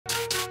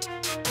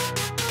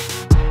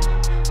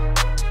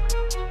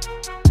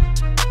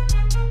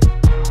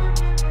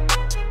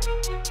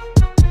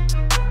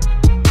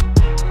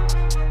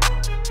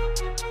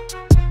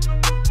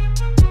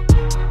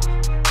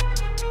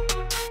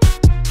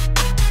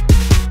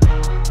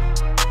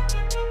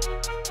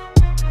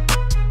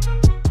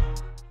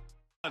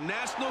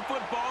National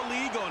Football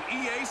League on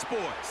EA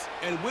Sports.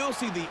 And we'll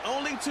see the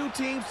only two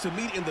teams to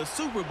meet in the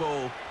Super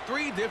Bowl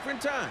 3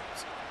 different times.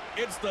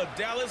 It's the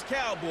Dallas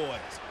Cowboys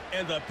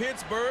and the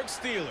Pittsburgh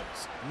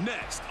Steelers.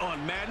 Next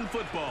on Madden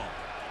Football.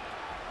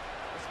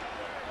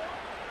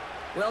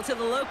 Well, to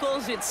the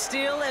locals, it's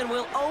still and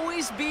will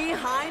always be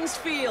Heinz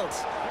Field.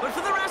 But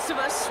for the rest of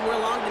us, we're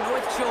along the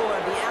North Shore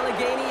of the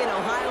Allegheny and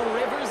Ohio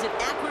Rivers at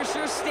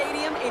Acrisure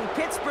Stadium in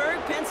Pittsburgh,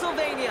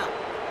 Pennsylvania.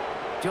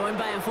 Joined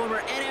by a former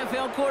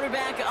NFL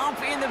quarterback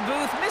up in the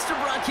booth, Mr.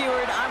 Brock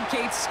Heward. I'm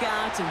Kate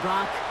Scott, and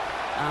Brock,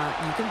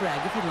 you can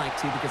brag if you'd like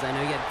to, because I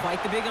know you had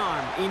quite the big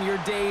arm in your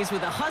days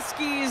with the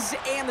Huskies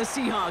and the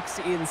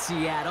Seahawks in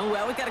Seattle.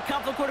 Well, we've got a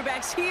couple of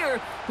quarterbacks here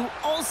who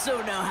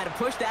also know how to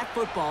push that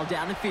football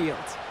down the field.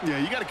 Yeah,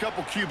 you got a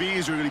couple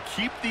QBs who are going to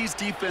keep these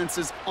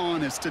defenses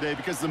honest today,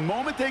 because the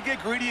moment they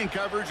get greedy in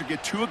coverage or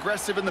get too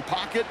aggressive in the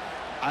pocket,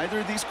 either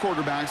of these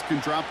quarterbacks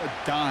can drop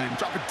a dime,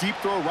 drop a deep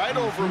throw right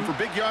over him for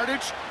big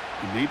yardage,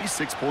 and maybe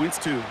 6 points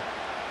too.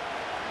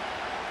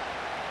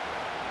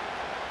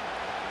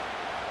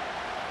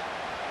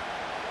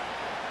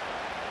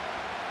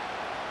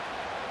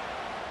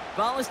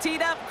 Ball is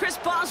teed up. Chris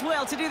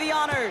Boswell to do the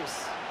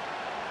honors.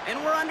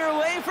 And we're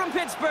underway from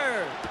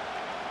Pittsburgh.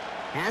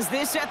 Has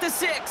this at the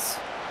 6.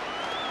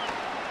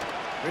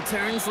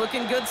 Returns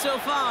looking good so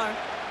far.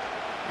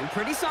 And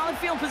pretty solid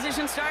field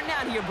position starting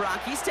out here, Brock.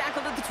 He's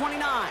tackled at the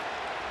 29.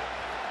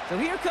 So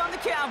here come the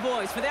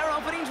Cowboys for their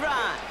opening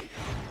drive.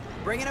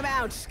 Bringing him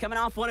out, coming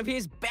off one of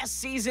his best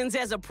seasons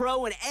as a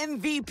pro, an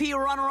MVP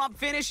runner-up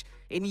finish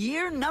in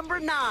year number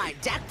 9,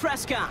 Dak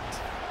Prescott.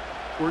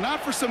 Were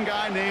not for some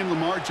guy named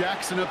Lamar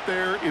Jackson up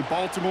there in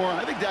Baltimore,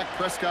 I think Dak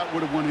Prescott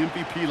would have won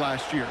MVP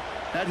last year.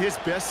 Had his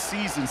best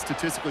season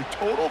statistically.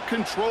 Total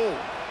control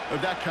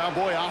of that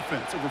Cowboy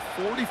offense. Over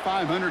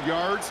 4,500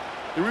 yards.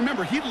 And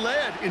remember, he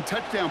led in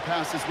touchdown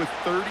passes with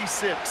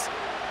 36.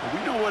 But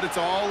we know what it's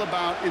all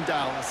about in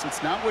Dallas.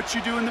 It's not what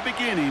you do in the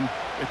beginning.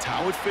 It's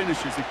how it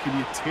finishes. And can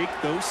you take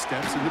those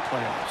steps in the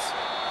playoffs?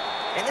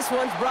 And this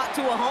one's brought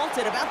to a halt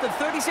at about the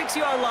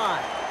 36-yard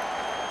line.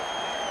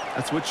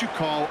 That's what you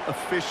call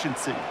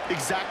efficiency.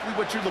 Exactly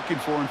what you're looking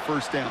for in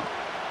first down.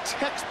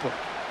 Textbook.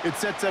 It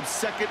sets up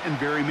second and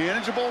very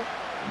manageable,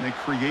 and then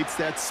creates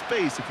that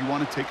space if you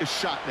want to take a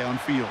shot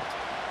downfield.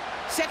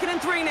 2nd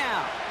and 3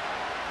 now.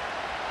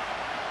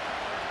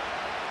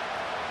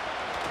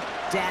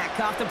 Dak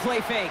off the play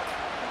fake.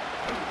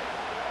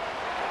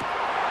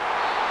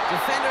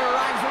 Defender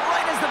arrives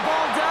right as the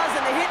ball does,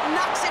 and the hit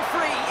knocks it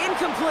free.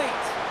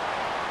 Incomplete.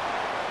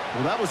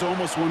 Well, that was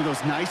almost one of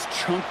those nice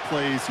chunk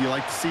plays you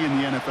like to see in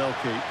the NFL,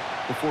 Kate,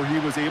 before he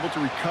was able to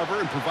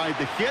recover and provide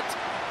the hit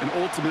and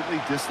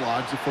ultimately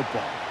dislodge the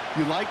football.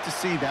 You like to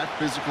see that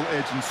physical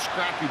edge and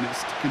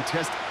scrappiness to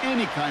contest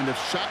any kind of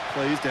shot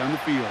plays down the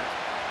field.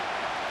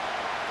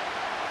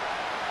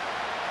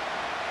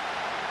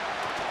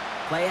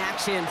 Play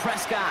action,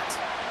 Prescott.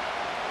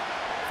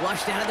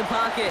 Flushed out of the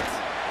pocket.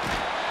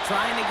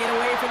 Trying to get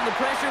away from the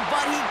pressure,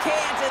 but he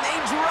can't, and they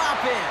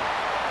drop him.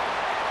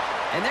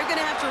 And they're going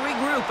to have to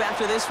regroup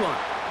after this one.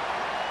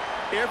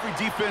 Every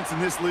defense in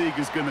this league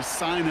is going to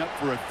sign up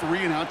for a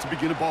 3-and-out to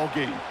begin a ball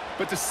game.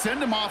 But to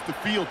send them off the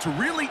field, to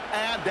really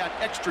add that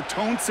extra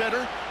tone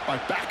setter by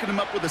backing them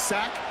up with a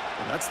sack,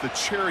 well, that's the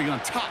cherry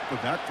on top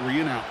of that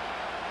 3-and-out.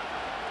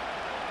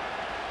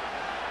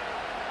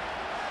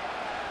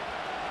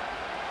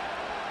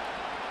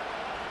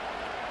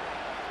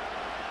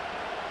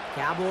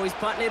 Cowboys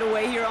putting it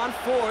away here on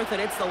 4th,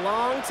 and it's the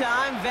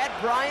long-time vet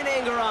Brian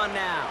Anger on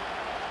now.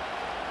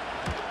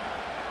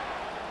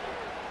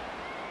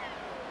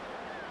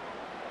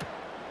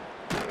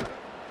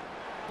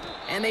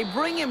 And they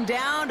bring him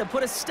down to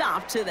put a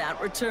stop to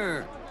that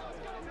return.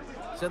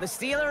 So the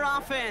Steeler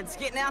offense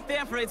getting out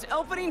there for its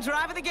opening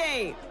drive of the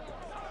game.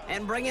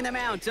 And bringing them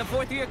out to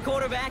 4th-year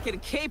quarterback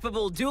and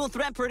capable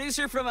dual-threat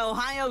producer from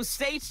Ohio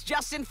State's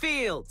Justin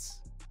Fields.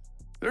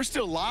 There's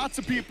still lots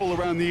of people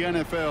around the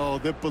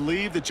NFL that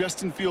believe that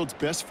Justin Fields'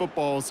 best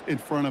football's in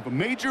front of them.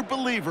 Major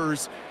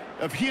believers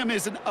of him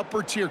as an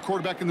upper-tier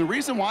quarterback. And the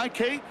reason why,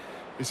 Kate,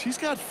 is he's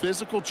got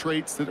physical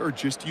traits that are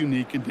just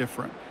unique and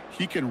different.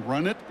 He can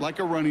run it like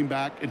a running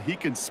back, and he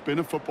can spin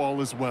a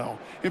football as well.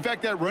 In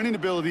fact, that running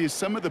ability is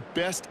some of the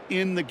best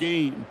in the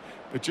game.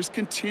 But just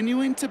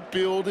continuing to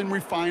build and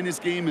refine his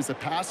game as a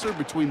passer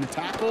between the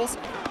tackles,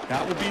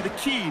 that will be the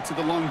key to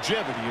the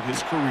longevity of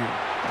his career.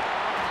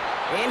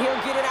 And he'll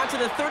get it out to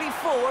the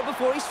 34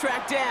 before he's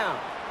tracked down.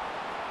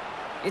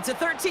 It's a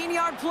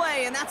 13-yard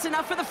play, and that's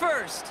enough for the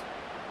first.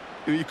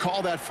 You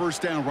call that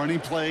first down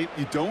running play.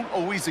 You don't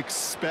always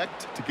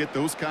expect to get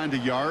those kind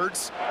of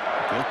yards.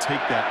 They'll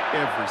take that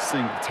every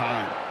single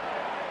time.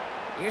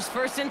 Here's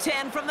 1st and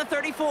 10 from the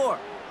 34.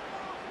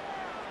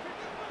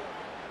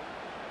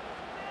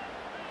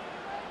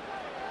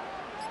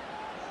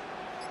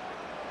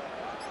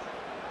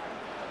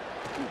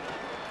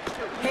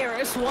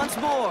 Harris once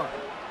more.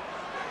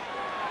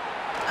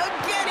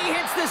 Again, he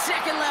hits the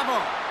second level.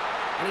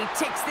 And he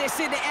takes this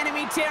into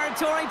enemy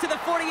territory to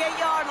the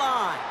 48-yard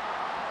line.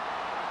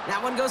 That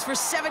one goes for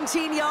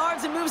 17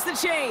 yards and moves the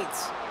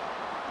chains.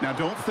 Now,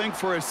 don't think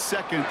for a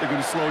second they're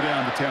going to slow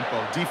down the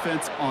tempo.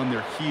 Defense on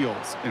their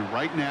heels. And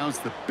right now is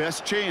the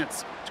best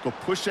chance to go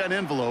push that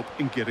envelope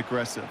and get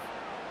aggressive.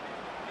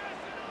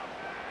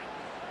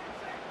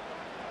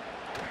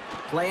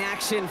 Play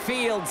action,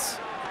 Fields.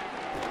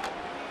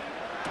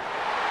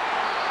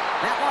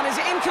 That one is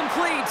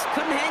incomplete.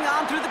 Couldn't hang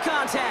on through the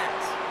contact.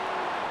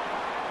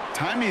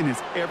 Timing is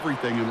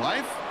everything in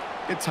life,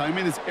 and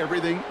timing is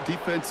everything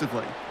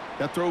defensively.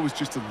 That throw was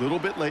just a little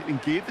bit late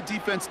and gave the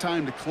defense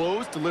time to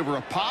close, deliver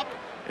a pop,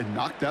 and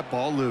knock that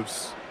ball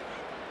loose.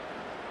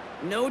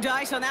 No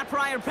dice on that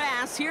prior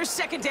pass. Here's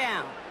second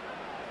down.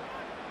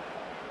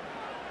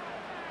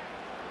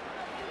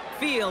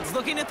 Fields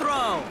looking to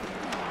throw.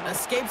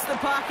 Escapes the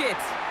pocket.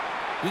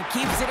 He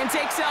keeps it and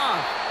takes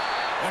off.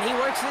 And he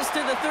works this to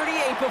the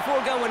 38 before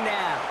going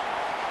down.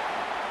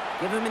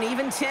 Give him an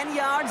even 10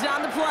 yards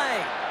on the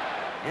play.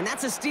 And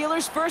that's a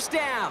Steelers first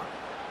down.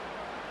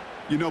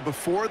 You know,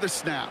 before the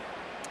snap,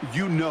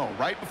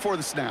 right before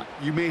the snap,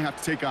 you may have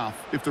to take off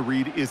if the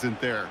read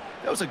isn't there.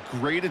 That was a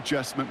great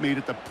adjustment made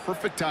at the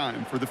perfect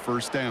time for the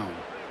first down.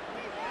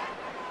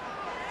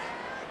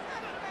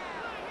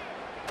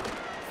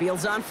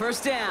 Fields on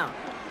first down.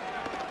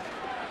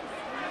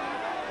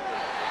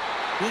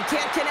 He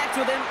can't connect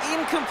with him.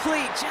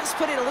 Incomplete. Just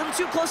put it a little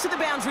too close to the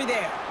boundary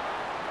there.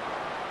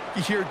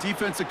 You hear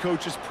defensive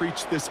coaches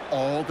preach this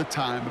all the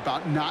time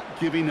about not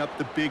giving up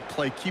the big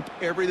play. Keep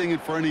everything in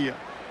front of you.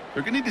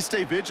 They're going to need to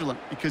stay vigilant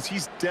because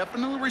he's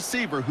definitely a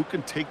receiver who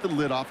can take the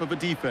lid off of a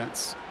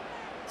defense.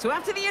 So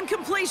after the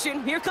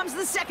incompletion, here comes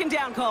the second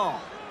down call.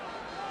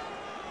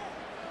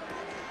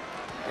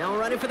 Now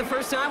running for the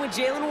first time with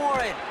Jalen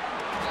Warren.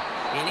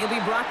 And he'll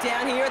be brought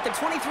down here at the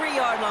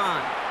 23-yard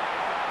line.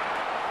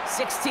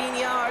 16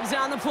 yards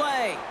on the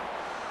play.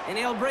 And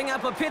he'll bring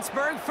up a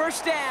Pittsburgh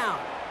first down.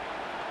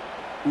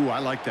 Ooh, I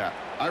like that.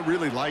 I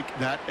really like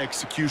that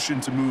execution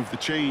to move the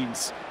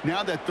chains.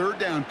 Now that third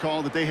down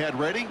call that they had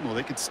ready, well,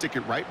 they could stick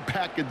it right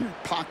back in their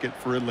pocket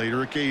for a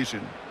later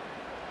occasion.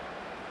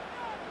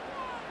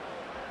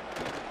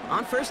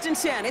 On first and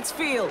 10, it's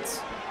Fields.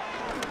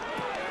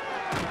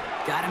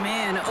 Got him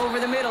in over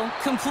the middle,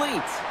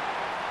 complete.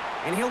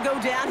 And he'll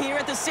go down here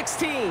at the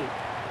 16.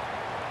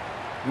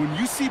 When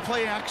you see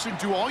play action,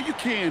 do all you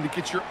can to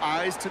get your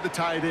eyes to the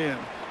tight end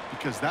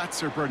because that's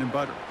their bread and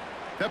butter.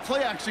 That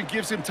play action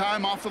gives him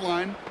time off the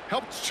line,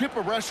 helps chip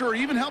a rusher, or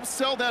even helps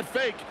sell that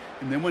fake.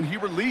 And then when he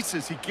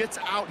releases, he gets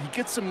out, he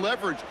gets some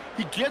leverage.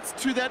 He gets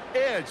to that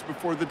edge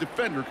before the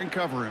defender can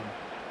cover him.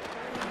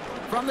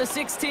 From the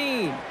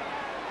 16,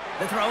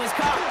 the throw is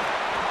caught.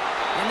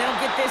 And they'll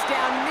get this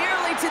down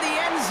nearly to the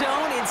end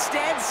zone.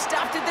 Instead,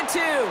 stopped at the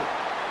 2.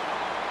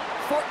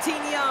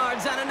 14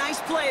 yards on a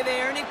nice play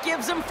there, and it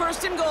gives them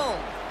first and goal.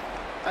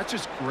 That's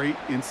just great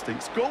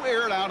instincts. Go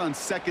air it out on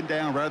second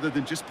down rather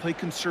than just play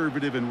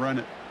conservative and run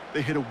it.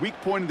 They hit a weak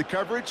point in the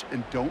coverage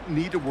and don't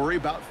need to worry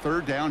about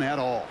third down at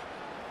all.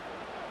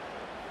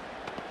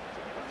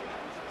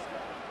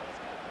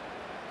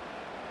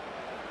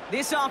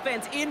 This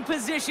offense in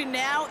position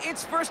now.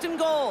 It's first and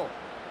goal.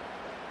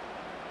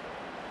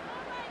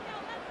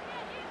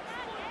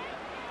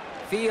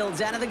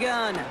 Fields out of the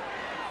gun.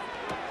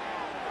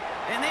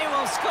 And they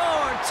will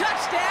score.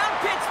 Touchdown,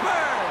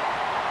 Pittsburgh!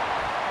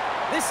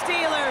 The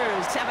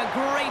Steelers have a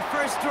great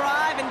first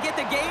drive and get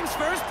the game's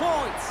first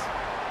points.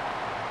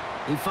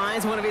 He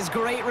finds one of his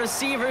great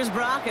receivers,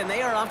 Brock, and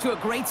they are off to a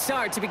great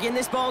start to begin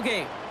this ball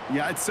game.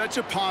 Yeah, it's such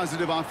a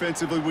positive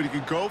offensively when you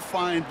can go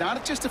find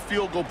not just a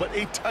field goal, but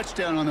a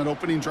touchdown on that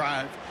opening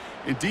drive.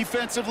 And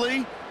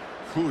defensively,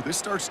 this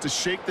starts to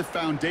shake the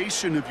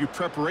foundation of your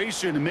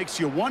preparation and makes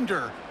you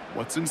wonder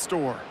what's in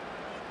store.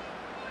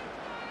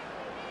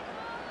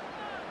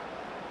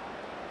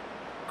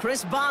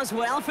 Chris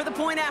Boswell for the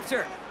point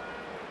after.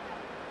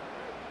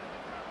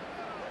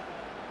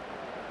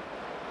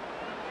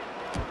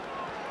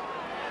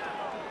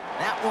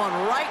 That one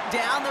right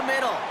down the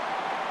middle.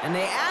 And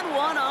they add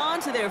one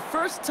on to their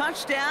first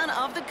touchdown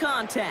of the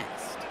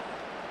contest.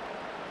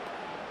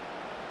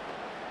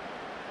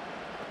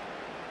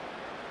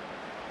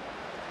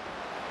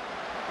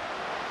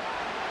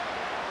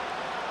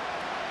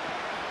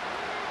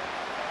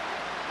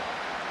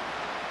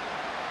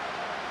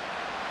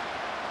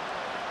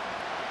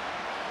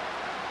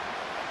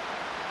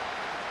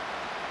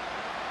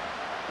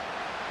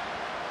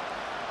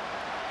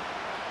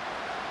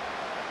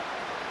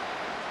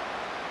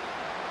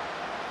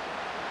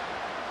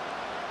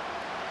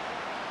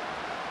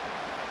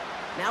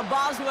 Now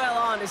Boswell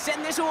on to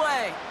send this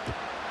away.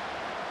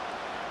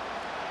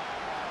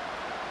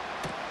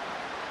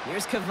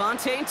 Here's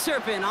Kevontae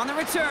Turpin on the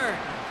return.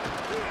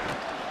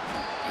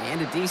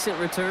 And a decent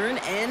return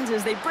ends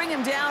as they bring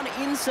him down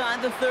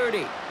inside the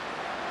 30.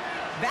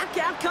 Back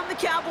out come the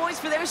Cowboys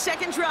for their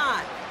second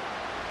drive.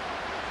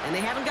 And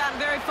they haven't gotten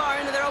very far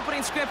into their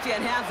opening script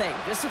yet, have they?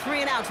 Just a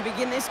 3 and out to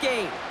begin this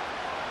game.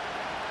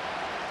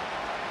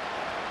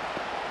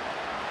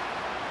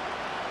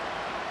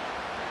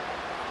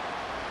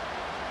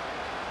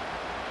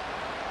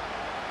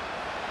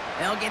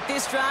 They'll get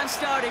this drive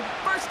started.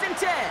 First and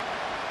 10.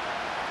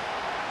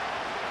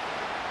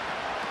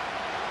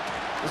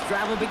 This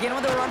drive will begin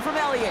with a run from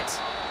Elliott.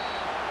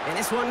 And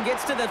this one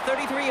gets to the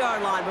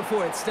 33-yard line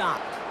before it's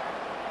stopped.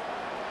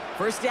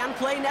 First down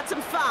play nets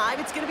him 5.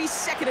 It's going to be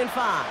 2nd and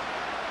 5.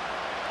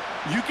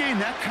 You gain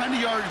that kind of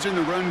yardage in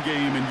the run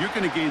game, and you're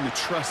going to gain the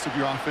trust of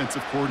your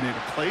offensive coordinator.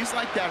 Plays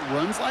like that,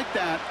 runs like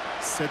that,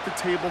 set the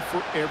table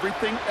for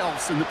everything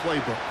else in the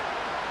playbook.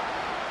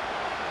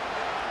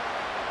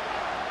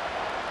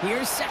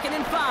 Here's 2nd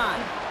and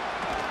 5.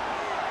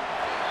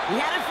 He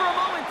had it for a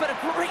moment, but a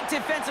great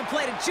defensive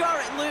play to jar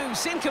it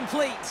loose.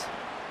 Incomplete.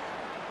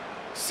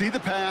 See the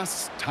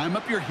pass, time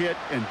up your hit,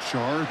 and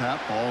jar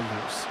that ball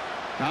loose.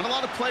 Not a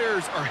lot of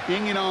players are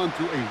hanging on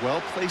through a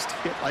well-placed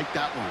hit like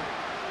that one.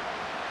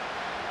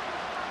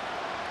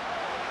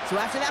 So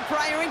after that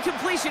prior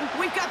incompletion,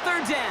 we've got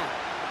 3rd down.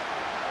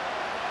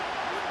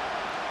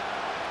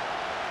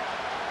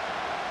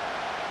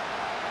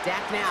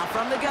 Dak now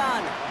from the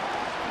gun.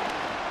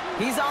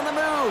 He's on the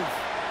move.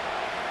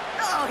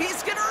 Oh,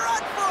 he's going to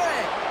run for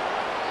it.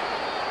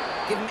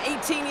 Give him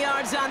 18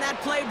 yards on that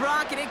play,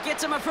 Brock, and it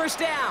gets him a 1st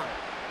down.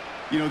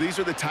 You know, these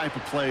are the type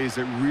of plays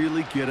that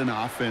really get an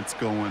offense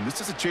going.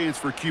 This is a chance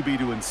for a QB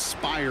to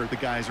inspire the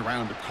guys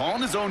around him.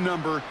 Calling his own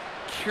number,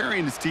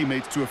 carrying his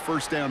teammates to a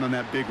 1st down on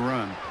that big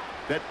run.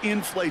 That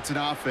inflates an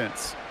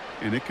offense,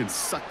 and it can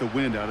suck the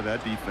wind out of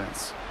that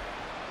defense.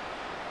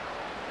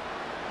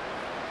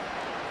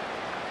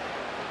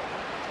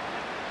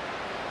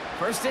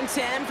 First and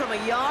 10 from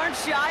a yard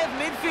shy of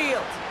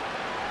midfield.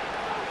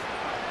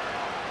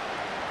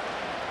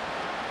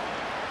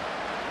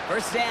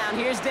 First down,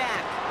 here's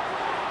Dak.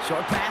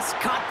 Short pass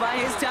caught by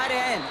his tight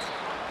end.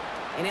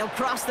 And he'll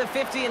cross the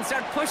 50 and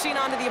start pushing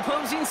onto the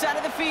opposing side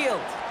of the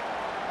field.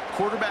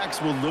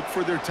 Quarterbacks will look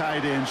for their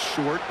tight end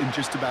short in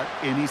just about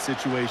any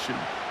situation.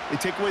 They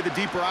take away the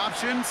deeper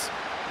options.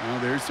 Well,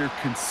 there's their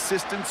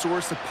consistent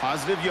source of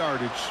positive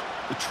yardage,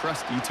 the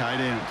trusty tight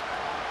end.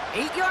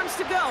 8 yards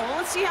to go. Well,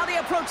 let's see how they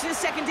approach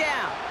this 2nd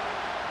down.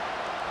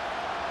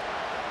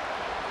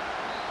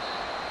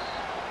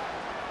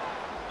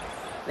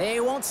 They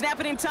won't snap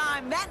it in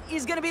time. That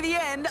is going to be the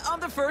end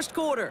of the 1st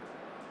quarter.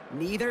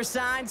 Neither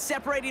side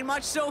separating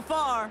much so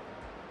far.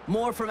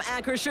 More from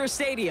Acrisure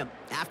Stadium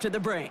after the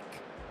break.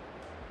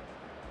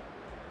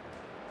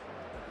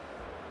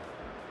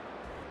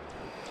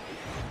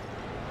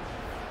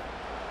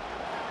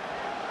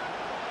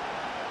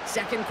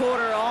 Second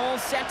quarter all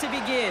set to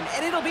begin,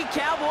 and it'll be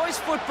Cowboys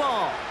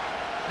football.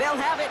 They'll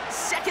have it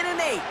 2nd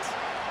and 8.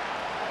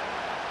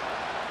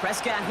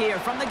 Prescott here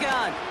from the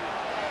gun.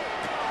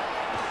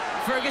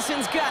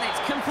 Ferguson's got it,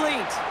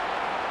 complete.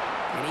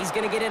 And he's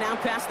going to get it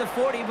out past the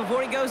 40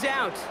 before he goes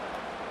out.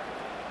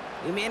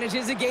 He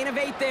manages a gain of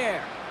 8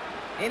 there.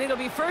 And it'll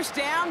be 1st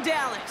down,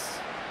 Dallas.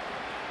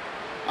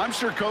 I'm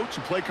sure coach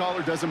and play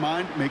caller doesn't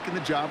mind making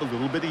the job a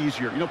little bit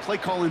easier. You know, play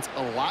calling's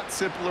a lot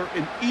simpler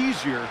and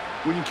easier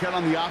when you count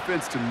on the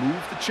offense to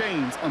move the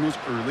chains on those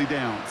early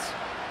downs.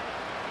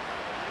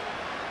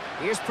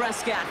 Here's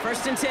Prescott,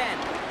 1st and 10.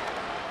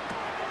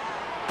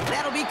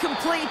 That'll be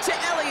complete to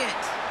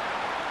Elliott.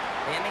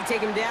 And they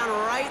take him down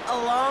right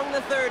along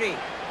the 30.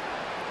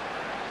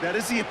 That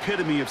is the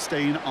epitome of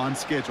staying on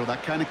schedule.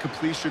 That kind of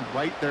completion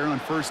right there on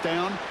 1st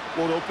down.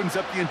 Well, it opens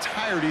up the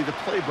entirety of the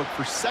playbook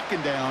for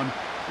 2nd down.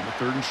 And the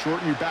 3rd and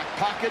short in your back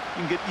pocket,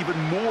 you can get even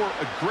more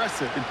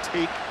aggressive and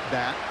take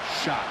that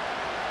shot.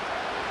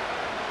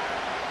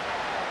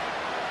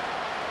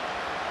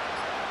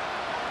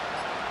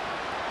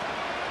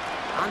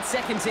 On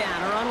 2nd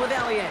down, a run with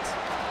Elliott.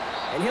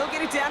 And he'll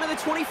get it down to the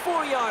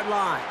 24-yard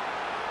line.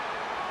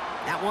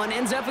 That one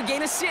ends up a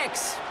gain of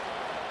 6.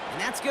 And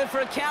that's good for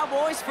a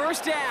Cowboys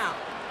 1st down.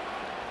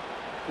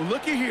 Well,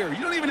 looky here.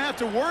 You don't even have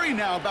to worry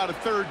now about a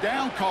 3rd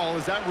down call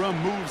as that run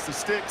moves the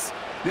Stix.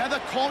 Now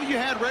that call you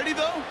had ready,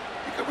 though,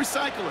 you can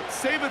recycle it.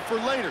 Save it for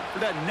later for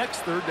that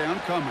next 3rd down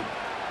coming.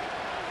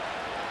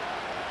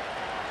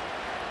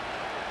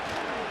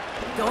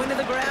 Going to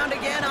the ground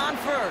again on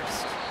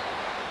 1st.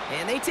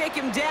 And they take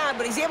him down,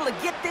 but he's able to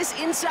get this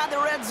inside the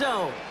red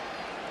zone.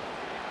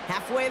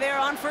 Halfway there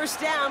on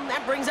 1st down,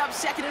 that brings up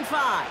 2nd and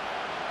 5.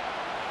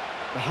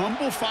 The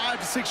humble 5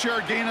 to 6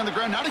 yard gain on the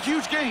ground. Not a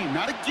huge gain,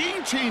 not a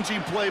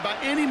game-changing play by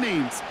any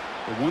means,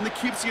 but one that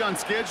keeps you on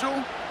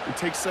schedule and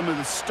takes some of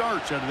the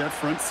starch out of that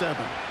front 7.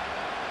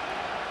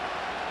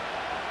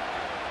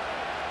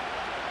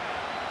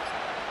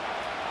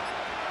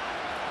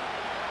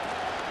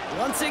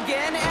 Once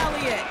again,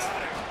 Elliott.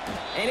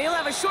 And he'll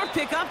have a short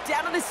pickup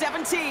down to the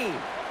 17.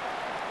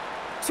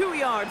 2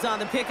 yards on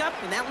the pickup,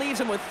 and that leaves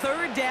him with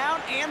 3rd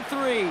down and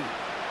 3.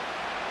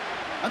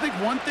 I think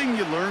one thing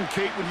you learn,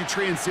 Kate, when you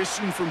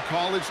transition from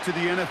college to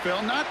the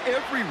NFL, not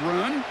every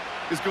run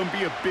is going to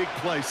be a big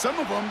play. Some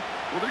of them,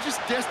 well, they're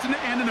just destined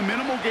to end in a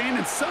minimal gain,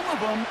 and some of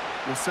them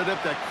will set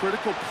up that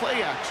critical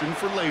play action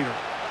for later.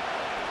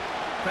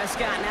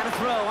 Prescott now to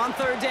throw on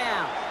 3rd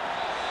down.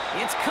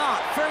 It's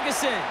caught,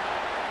 Ferguson.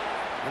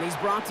 And he's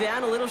brought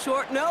down a little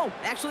short. No,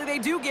 actually they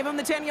do give him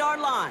the 10-yard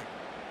line.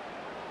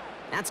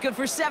 That's good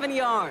for 7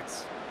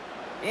 yards.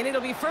 And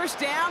it'll be 1st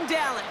down,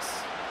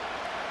 Dallas.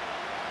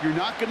 You're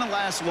not going to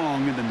last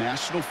long in the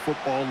National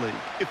Football League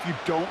if you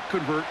don't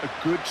convert a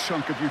good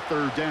chunk of your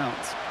third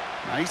downs.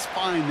 Nice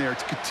find there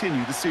to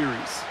continue the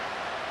series.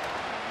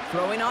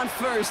 Throwing on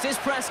first is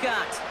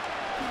Prescott.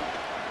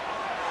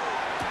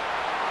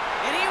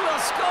 And he will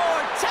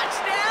score.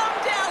 Touchdown,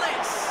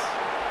 Dallas!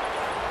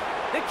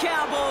 The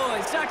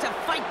Cowboys start to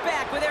fight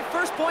back with their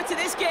first points of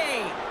this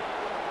game.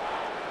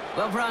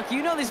 Well, Brock,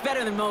 you know this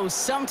better than most.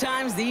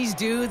 Sometimes these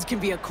dudes can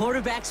be a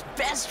quarterback's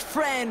best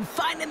friend,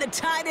 finding the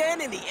tight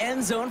end in the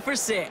end zone for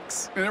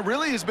 6. And it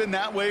really has been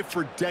that way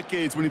for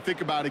decades when you think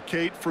about it,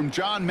 Kate. From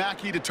John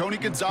Mackey to Tony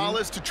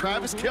Gonzalez to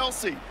Travis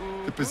Kelce.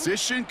 The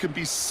position can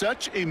be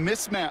such a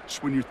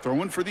mismatch when you're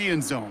throwing for the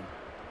end zone.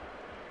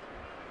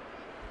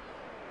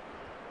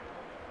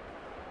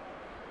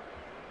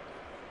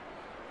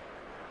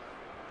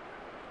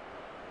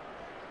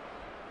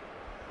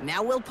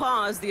 Now we'll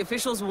pause. The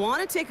officials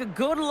want to take a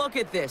good look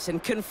at this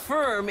and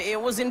confirm it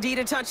was indeed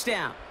a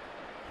touchdown.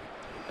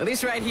 Well,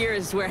 this right here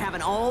is where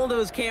having all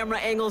those camera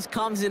angles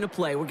comes into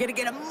play. We're going to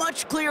get a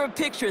much clearer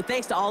picture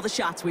thanks to all the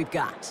shots we've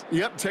got.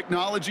 Yep,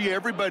 technology,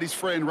 everybody's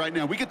friend right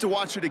now. We get to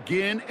watch it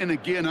again and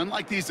again,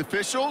 unlike these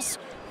officials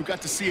who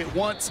got to see it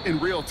once in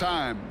real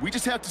time. We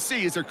just have to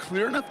see, is there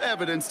clear enough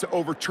evidence to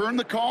overturn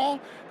the call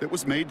that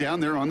was made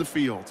down there on the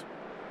field?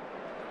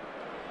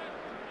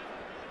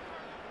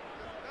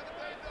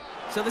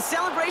 So the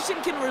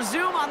celebration can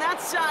resume on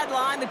that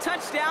sideline. The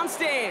touchdown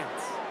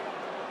stands.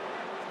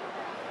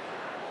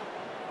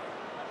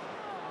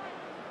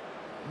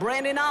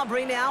 Brandon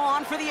Aubrey now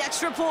on for the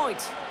extra point.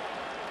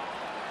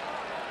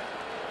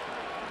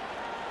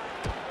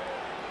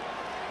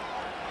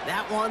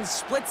 That one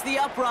splits the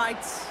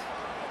uprights.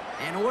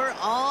 And we're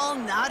all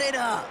knotted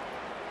up.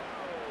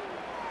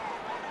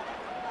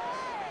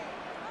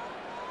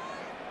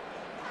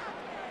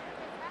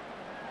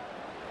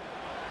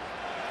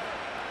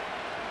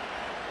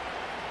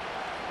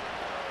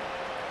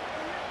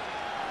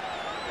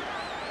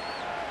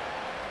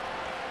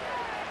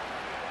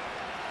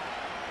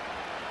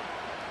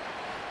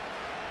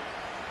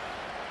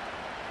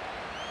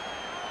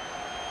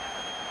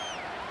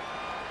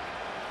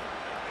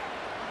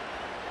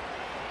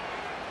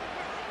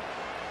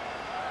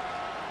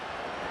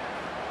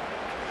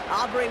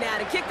 Aubrey now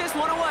to kick this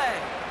one away.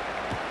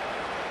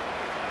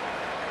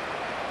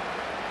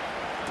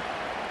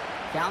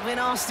 Calvin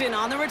Austin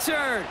on the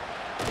return.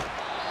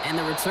 And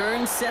the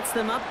return sets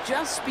them up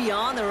just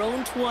beyond their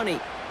own 20.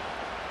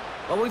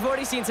 Well, we've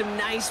already seen some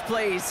nice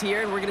plays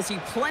here, and we're going to see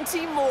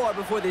plenty more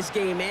before this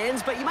game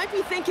ends. But you might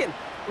be thinking,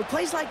 with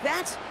plays like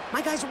that,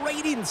 my guys'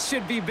 ratings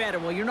should be better.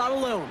 Well, you're not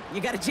alone. You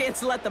got a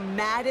chance to let the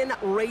Madden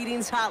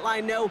ratings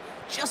hotline know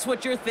just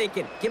what you're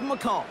thinking. Give them a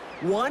call,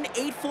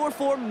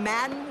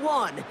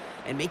 1-844-MADDEN-1,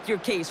 and make your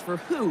case for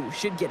who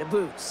should get a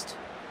boost.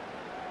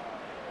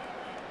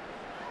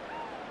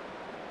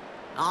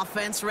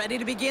 Offense ready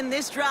to begin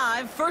this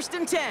drive. 1st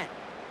and 10.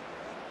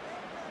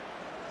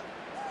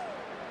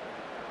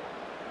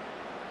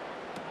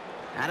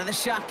 Out of the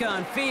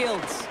shotgun,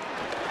 Fields.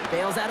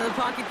 Bails out of the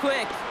pocket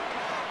quick.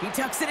 He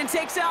tucks it and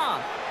takes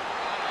off.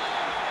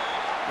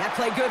 That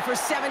play good for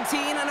 17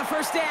 and a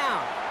 1st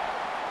down.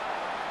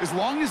 As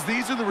long as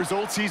these are the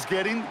results he's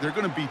getting, they're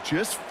going to be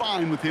just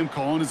fine with him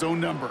calling his own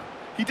number.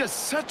 He does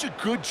such a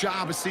good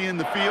job of seeing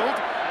the field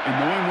and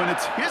knowing when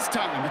it's his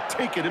time to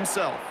take it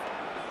himself.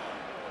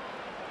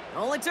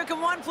 Only took him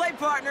one play,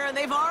 partner, and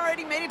they've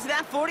already made it to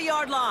that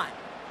 40-yard line.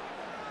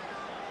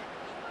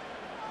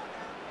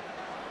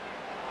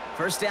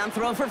 1st down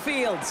throw for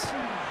Fields.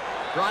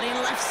 Brought in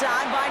left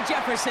side by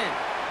Jefferson.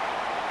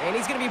 And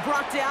he's going to be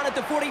brought down at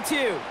the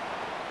 42.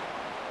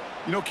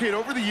 You know, Kate,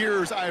 over the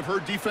years, I have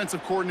heard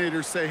defensive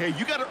coordinators say, hey,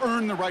 you got to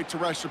earn the right to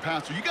rush the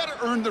passer. You got to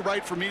earn the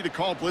right for me to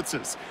call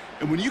blitzes.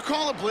 And when you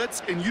call a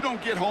blitz and you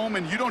don't get home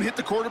and you don't hit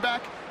the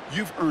quarterback,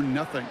 you've earned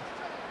nothing.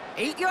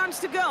 8 yards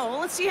to go.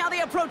 Let's see how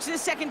they approach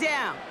this 2nd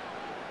down.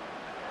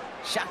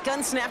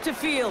 Shotgun snap to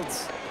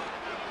Fields.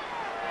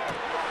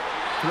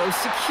 Throw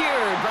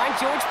secured by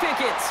George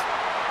Pickett.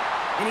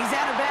 And he's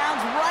out of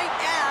bounds right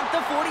at the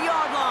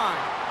 40-yard line.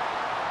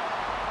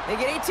 They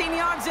get 18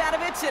 yards out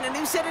of it and a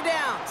new set of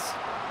downs.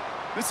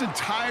 This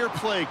entire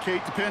play,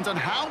 Kate, depends on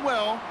how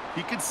well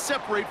he can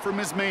separate from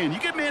his man. You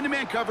get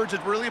man-to-man coverage,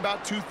 it's really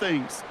about 2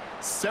 things,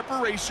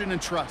 separation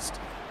and trust.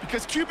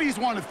 Because QBs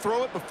want to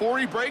throw it before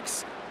he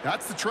breaks,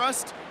 that's the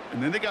trust,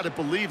 and then they got to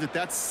believe that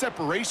that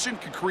separation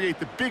can create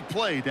the big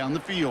play down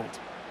the field.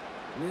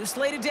 New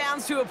slate of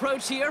downs to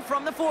approach here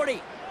from the 40.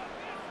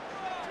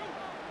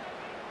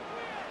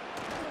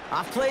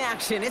 Off play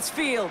action, it's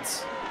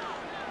Fields.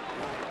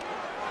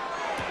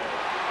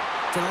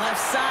 To the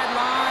left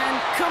sideline,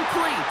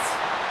 complete.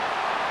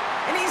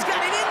 And he's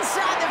got it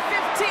inside the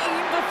 15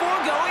 before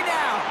going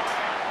out.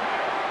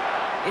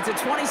 It's a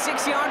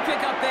 26-yard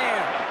pickup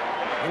there.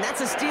 And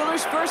that's a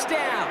Steelers 1st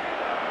down.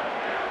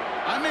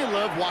 I may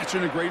love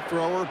watching a great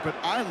thrower, but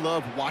I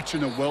love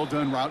watching a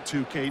well-done route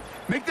too, Kate.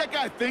 Make that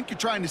guy think you're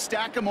trying to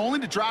stack him only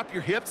to drop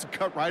your hips and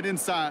cut right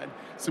inside.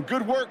 Some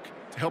good work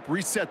to help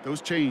reset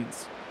those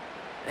chains.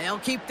 They'll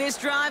keep this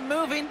drive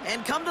moving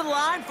and come to the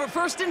line for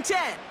 1st and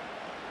 10.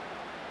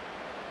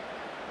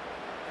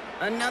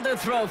 Another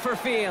throw for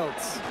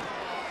Fields.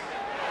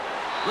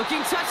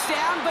 Looking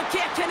touchdown, but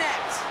can't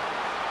connect.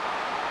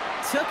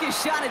 Took his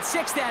shot at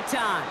 6 that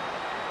time.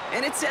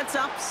 And it sets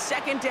up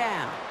second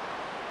down.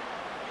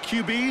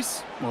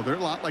 QBs, well, they're a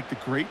lot like the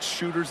great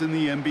shooters in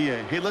the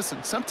NBA. Hey,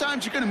 listen,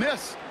 sometimes you're going to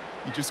miss.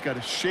 You just got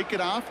to shake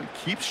it off and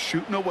keep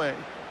shooting away.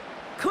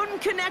 Couldn't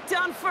connect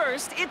on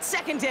first. It's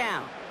second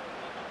down.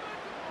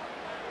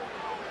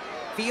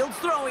 Fields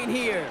throwing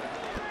here.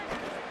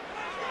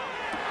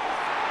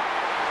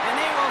 And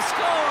they will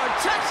score.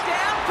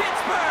 Touchdown,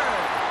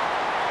 Pittsburgh.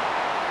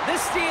 The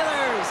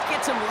Steelers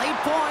get some late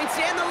points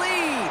and the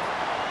lead.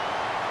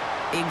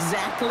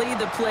 Exactly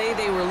the play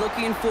they were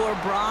looking for,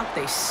 Brock.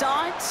 They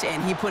saw it,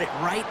 and he put it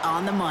right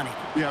on the money.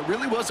 Yeah, it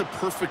really was a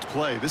perfect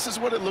play. This is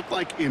what it looked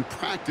like in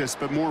practice,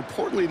 but more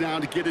importantly now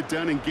to get it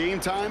done in game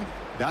time,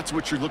 that's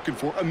what you're looking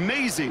for.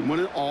 Amazing when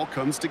it all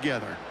comes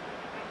together.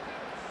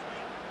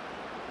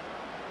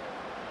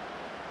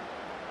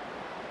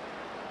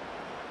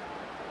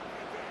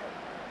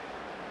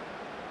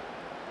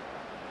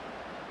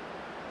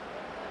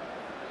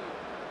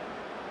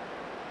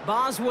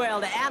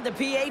 Boswell to add the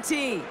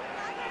PAT.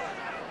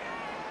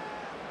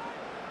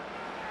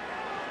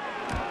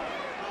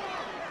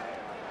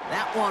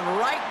 That one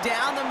right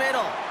down the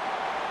middle.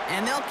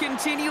 And they'll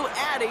continue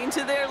adding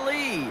to their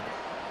lead.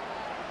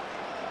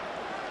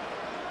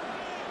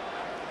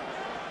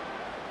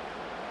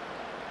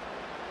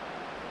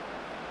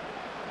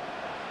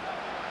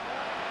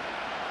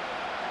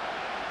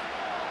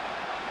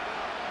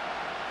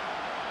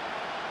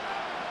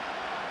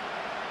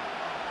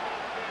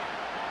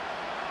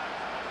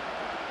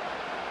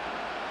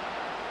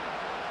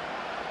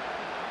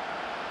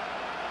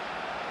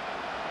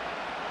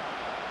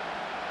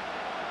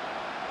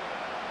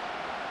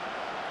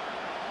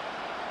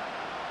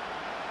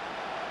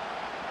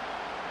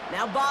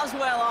 Now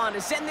Boswell on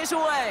to send this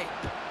away.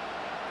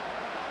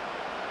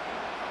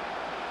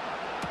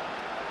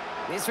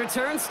 This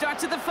return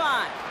starts at the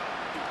 5.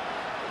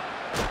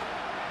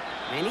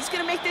 And he's going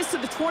to make this to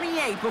the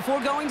 28 before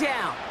going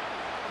down.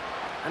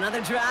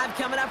 Another drive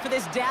coming up for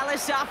this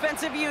Dallas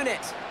offensive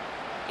unit.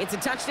 It's a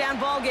touchdown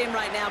ball game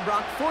right now,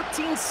 Brock.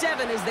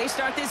 14-7 as they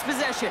start this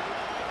possession.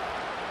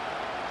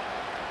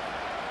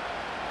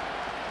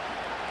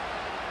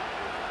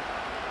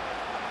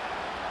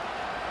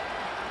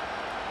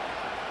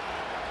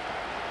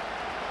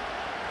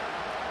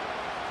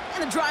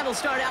 The drive will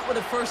start out with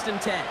a 1st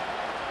and 10.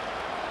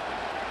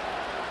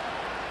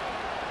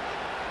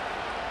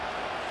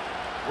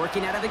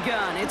 Working out of the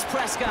gun, it's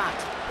Prescott.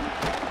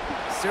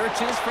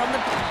 Searches from the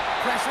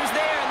pressure's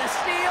there, and the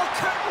steel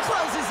curtain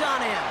closes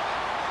on him.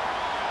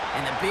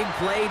 And the big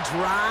play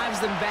drives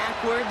them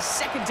backwards.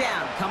 Second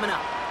down coming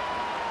up.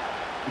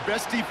 The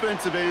best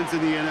defensive ends in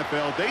the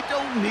NFL, they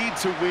don't need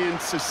to win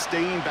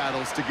sustained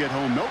battles to get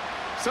home. Nope.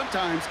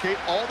 Sometimes, Kate,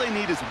 all they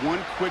need is one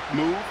quick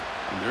move,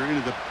 and they're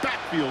into the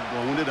backfield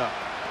blowing it up.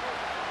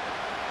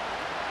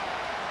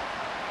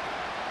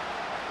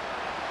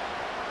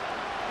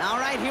 All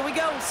right, here we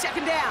go.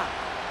 Second down.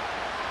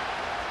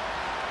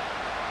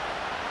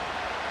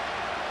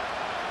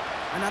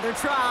 Another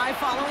try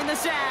following the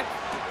sack.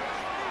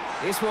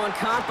 This one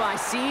caught by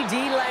C.D.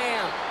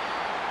 Lamb.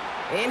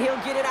 And he'll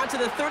get it out to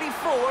the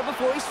 34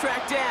 before he's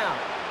tracked down.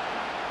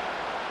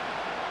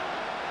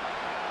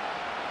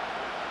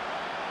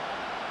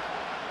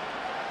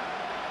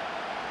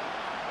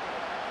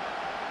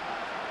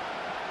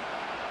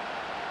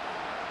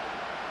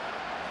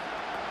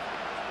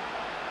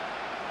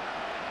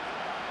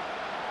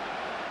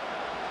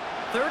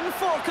 Third and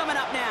 4 coming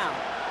up now.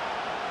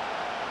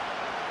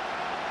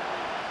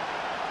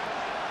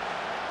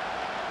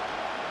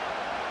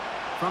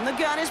 From the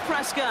gun is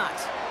Prescott.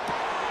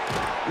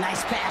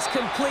 Nice pass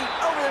complete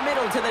over the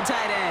middle to the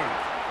tight end.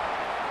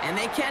 And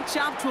they catch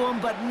up to him,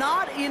 but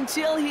not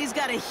until he's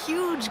got a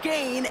huge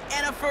gain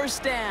and a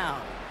 1st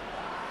down.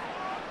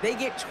 They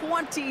get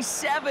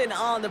 27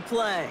 on the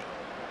play.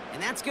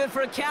 And that's good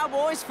for a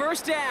Cowboys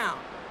 1st down.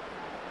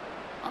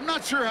 I'm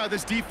not sure how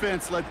this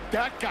defense let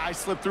that guy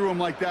slip through him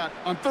like that.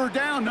 On 3rd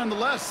down,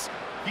 nonetheless,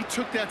 he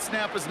took that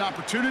snap as an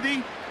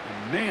opportunity,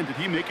 and man, did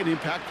he make an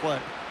impact play.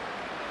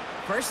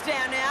 1st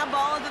down now,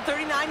 ball at the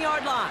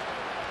 39-yard line.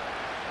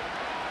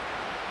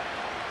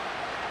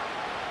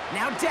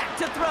 Now Dak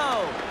to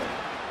throw.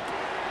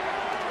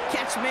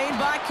 Catch made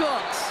by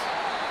Cooks.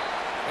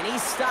 And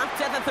he's stopped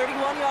at the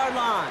 31-yard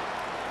line.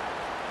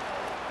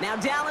 Now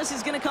Dallas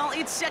is going to call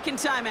its 2nd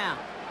timeout.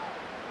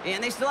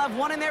 And they still have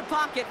one in their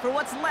pocket for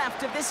what's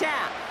left of this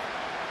half.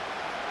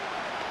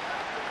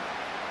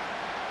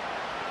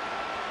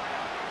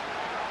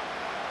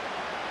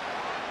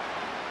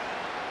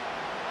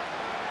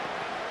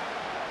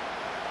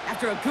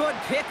 After a good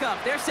pickup,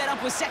 they're set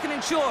up with 2nd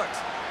and short.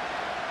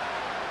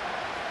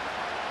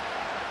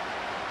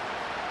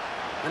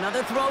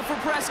 Another throw for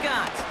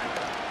Prescott.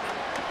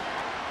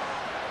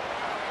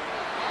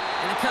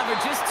 And the cover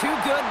just too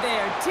good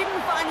there.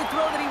 Didn't find a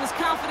throw that he was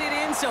confident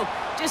in, so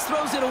just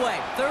throws it away.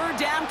 3rd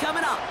down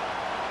coming up.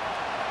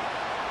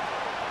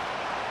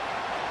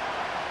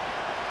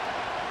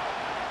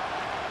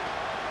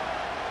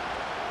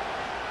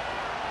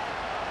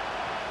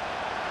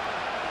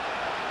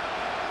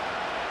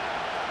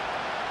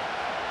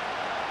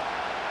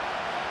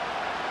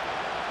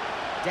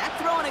 Dak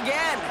throwing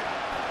again.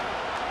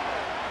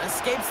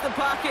 Escapes the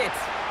pocket.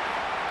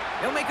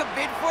 He'll make a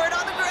bid for it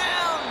on the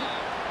ground.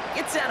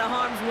 Gets out of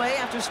harm's way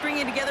after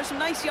stringing together some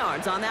nice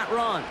yards on that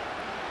run.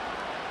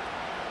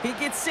 He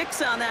gets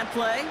 6 on that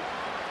play,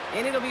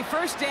 and it'll be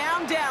first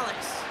down,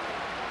 Dallas.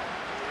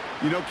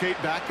 You know,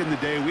 Kate, back in the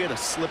day, we had a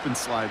slip and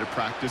slide at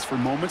practice for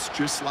moments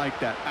just like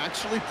that.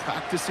 Actually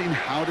practicing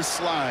how to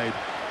slide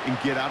and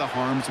get out of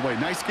harm's way.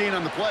 Nice gain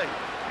on the play,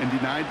 and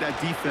denied that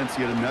defense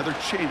yet another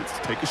chance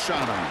to take a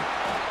shot on him.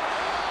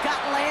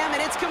 Got Lamb,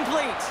 and it's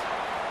complete.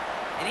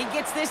 And he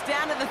gets this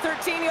down to the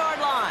 13-yard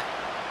line.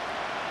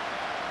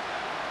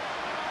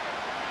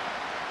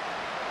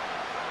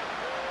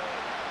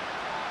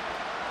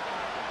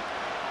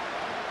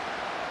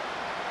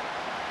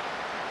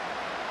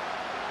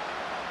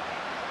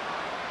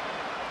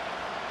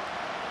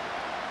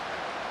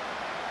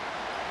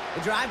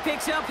 The drive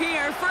picks up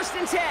here, 1st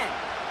and 10.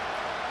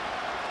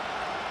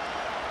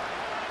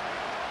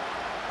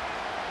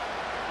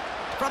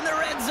 From the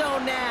red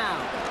zone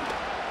now.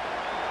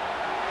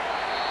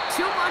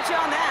 Too much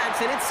on that,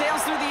 and it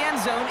sails through the end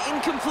zone,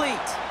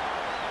 incomplete.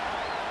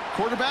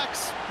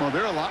 Quarterbacks, well,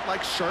 they're a lot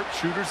like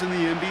sharpshooters in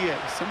the NBA.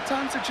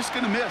 Sometimes they're just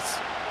going to miss.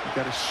 You've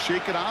got to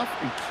shake it off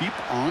and keep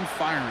on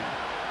firing.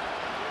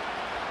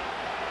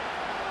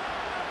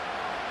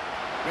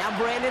 Now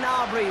Brandon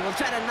Aubrey will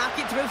try to knock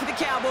it through for the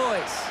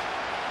Cowboys.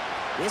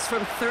 This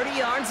from 30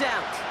 yards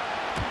out.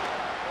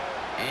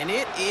 And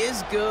it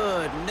is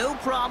good. No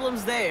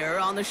problems there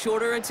on the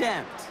shorter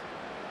attempt.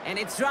 And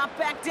it's dropped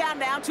back down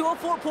now to a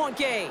 4-point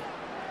game.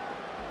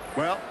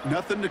 Well,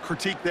 nothing to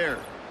critique there.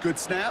 Good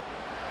snap,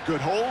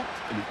 good hold,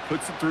 and he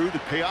puts it through to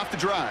pay off the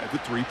drive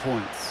with 3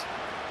 points.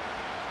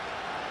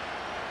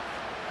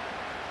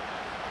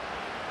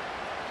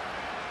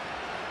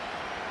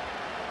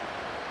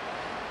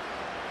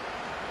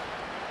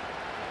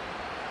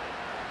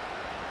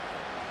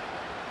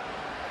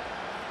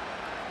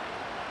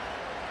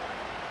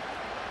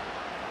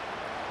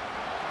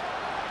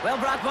 Well,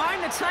 Brock,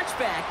 barring the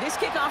touchback, this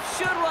kickoff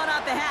should run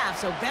out the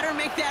half, so better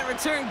make that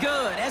return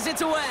good as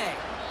it's away.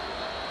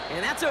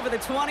 And that's over the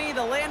 20,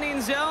 the landing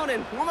zone,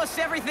 and almost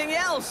everything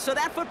else. So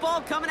that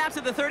football coming out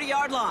to the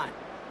 30-yard line.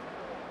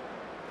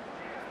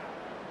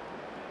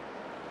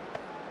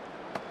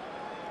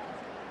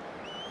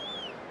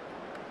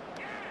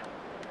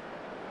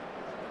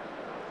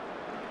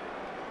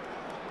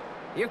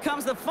 Here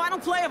comes the final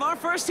play of our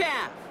first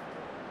half.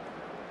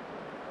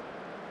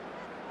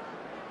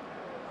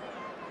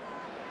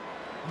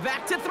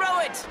 Back to throw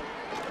it.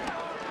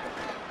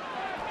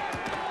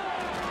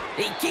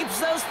 He keeps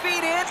those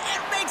feet in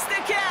and makes the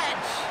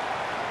catch.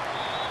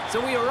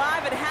 So we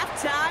arrive at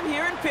halftime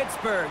here in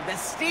Pittsburgh. The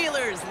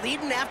Steelers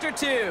leading after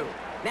 2.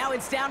 Now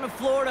it's down to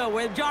Florida,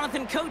 where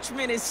Jonathan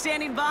Coachman is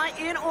standing by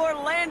in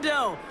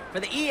Orlando for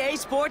the EA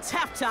Sports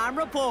Halftime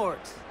Report.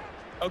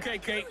 Okay,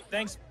 Kate,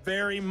 thanks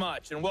very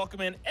much, and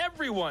welcome in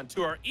everyone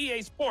to our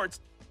EA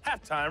Sports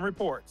Halftime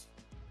Reports.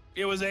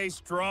 It was a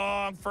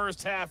strong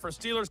first half for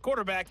Steelers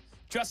quarterback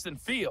Justin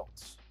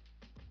Fields.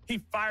 He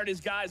fired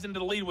his guys into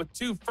the lead with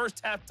 2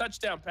 first-half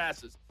touchdown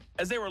passes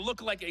as they were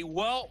looking like a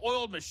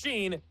well-oiled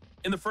machine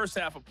in the first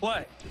half of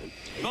play.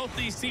 Both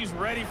these teams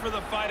ready for the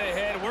fight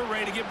ahead. We're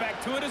ready to get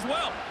back to it as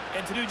well.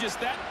 And to do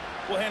just that,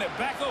 we'll hand it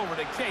back over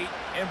to Kate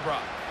and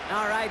Brock.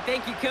 All right,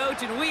 thank you,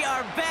 Coach, and we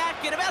are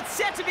back and about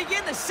set to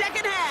begin the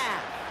second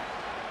half.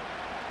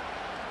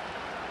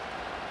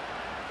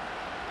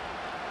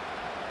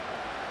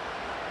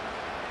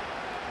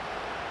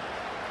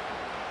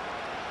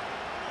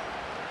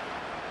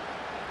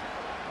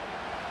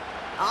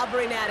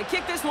 Aubrey now to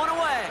kick this one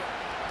away.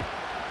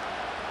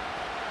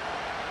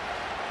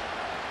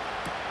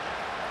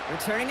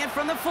 Returning it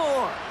from the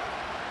 4.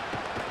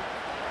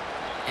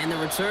 And the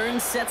return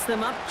sets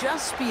them up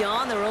just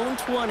beyond their own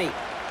 20.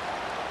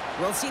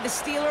 We'll see the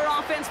Steeler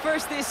offense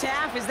first this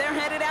half as they're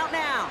headed out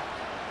now.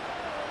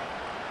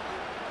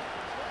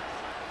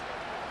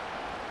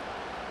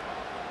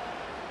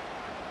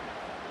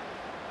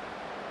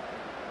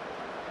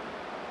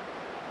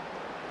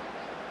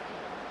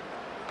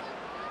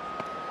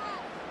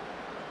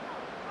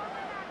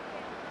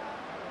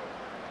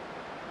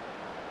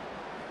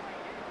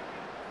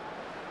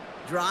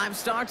 Drive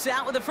starts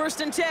out with a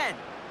 1st and 10.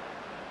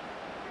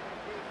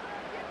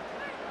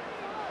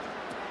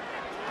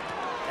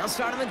 They'll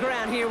start on the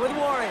ground here with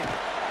Warren.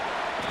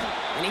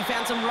 And he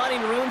found some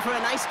running room for a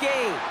nice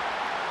gain.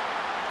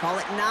 Call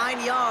it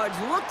 9 yards.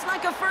 Looked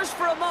like a first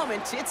for a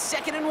moment. It's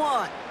 2nd and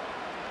 1.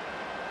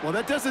 Well,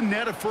 that doesn't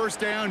net a first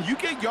down. You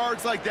get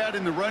yards like that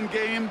in the run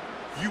game,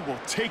 you will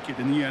take it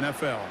in the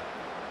NFL.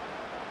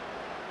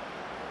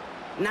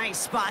 Nice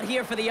spot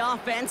here for the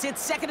offense.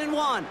 It's 2nd and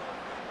 1.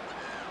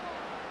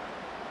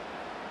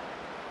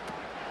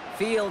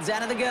 Fields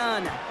out of the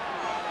gun.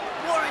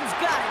 Warren's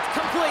got it.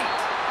 Complete.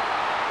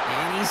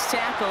 And he's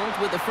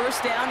tackled with the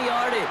first down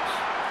yardage.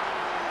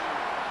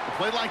 A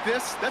play like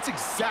this, that's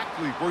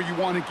exactly where you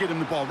want to get him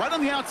the ball. Right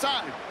on the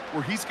outside,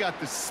 where he's got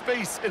the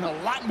space and a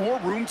lot more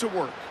room to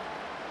work.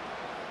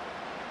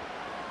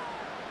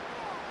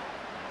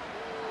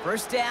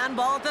 First down,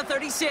 ball at the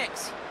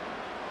 36.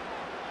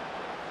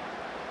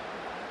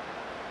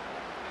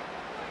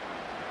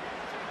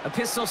 A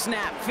pistol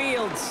snap,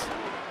 Fields.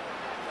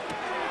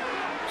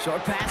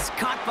 Short pass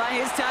caught by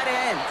his tight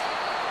end.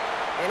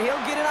 And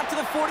he'll get it up to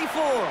the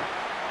 44.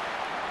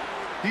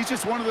 He's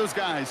just one of those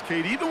guys,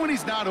 Kate. Even when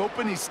he's not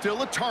open, he's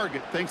still a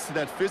target thanks to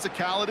that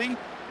physicality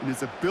and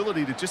his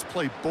ability to just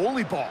play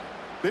bully ball.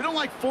 They don't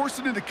like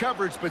forcing into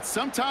coverage, but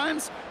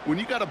sometimes when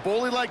you got a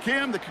bully like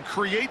him that can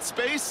create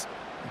space,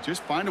 you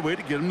just find a way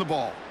to get him the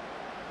ball.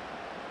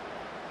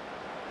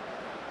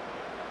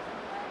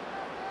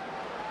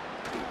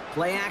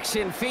 Play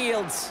action,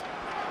 Fields.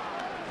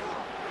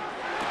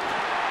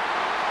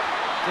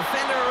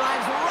 Defender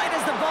arrives right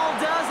as the ball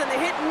does, and the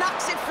hit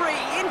knocks it free.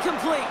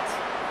 Incomplete.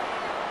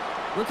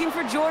 Looking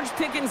for George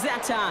Pickens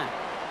that time.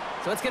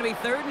 So it's going to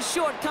be 3rd and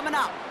short coming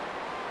up.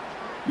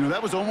 You know,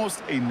 that was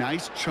almost a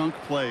nice chunk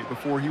play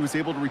before he was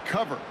able to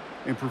recover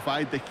and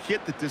provide the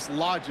hit that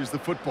dislodges the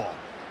football.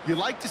 You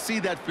like to see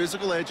that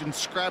physical edge and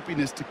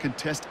scrappiness to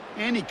contest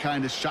any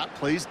kind of shot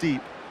plays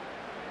deep.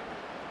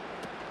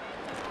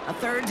 A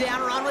 3rd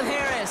down run with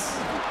Harris.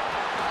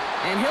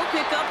 And he'll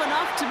pick up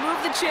enough to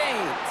move the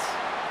chains.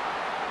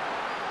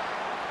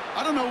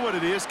 I don't know what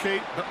it is,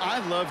 Kate, but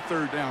I love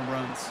 3rd down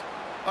runs.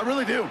 I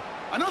really do.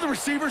 I know the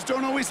receivers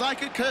don't always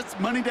like it because it's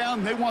money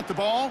down, they want the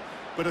ball,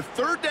 but a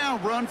 3rd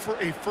down run for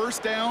a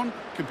 1st down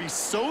can be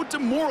so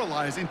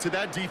demoralizing to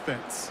that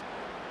defense.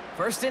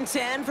 1st and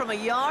 10 from a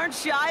yard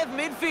shy of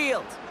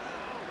midfield.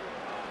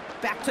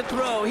 Back to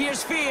throw.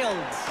 Here's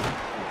Fields.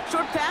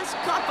 Short pass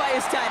caught by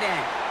his tight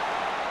end.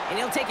 And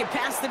he'll take it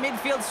past the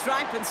midfield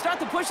stripe and start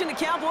the push into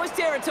Cowboys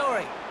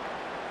territory.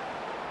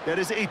 That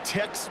is a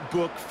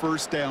textbook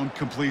 1st down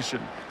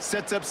completion.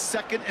 Sets up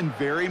 2nd and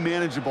very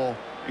manageable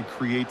and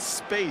creates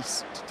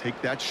space to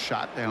take that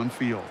shot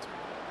downfield.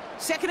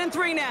 2nd and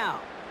 3 now.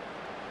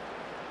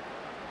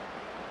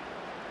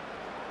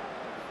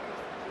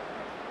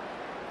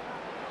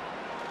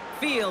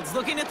 Fields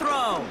looking to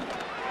throw.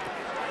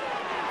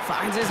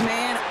 Finds his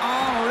man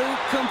en route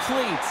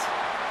complete.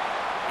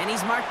 And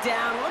he's marked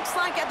down, looks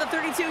like at the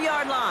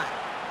 32-yard line.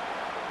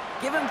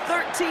 Give him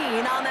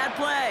 13 on that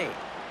play.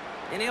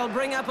 And he'll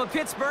bring up a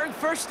Pittsburgh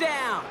 1st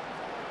down.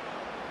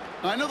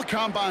 I know the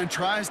Combine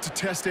tries to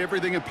test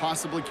everything it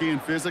possibly can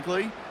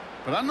physically,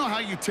 but I don't know how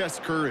you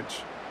test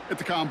courage at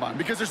the Combine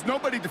because there's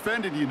nobody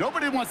defending you.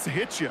 Nobody wants to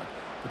hit you.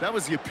 But that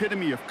was the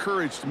epitome of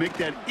courage to make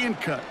that in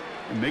cut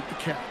and make the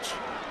catch.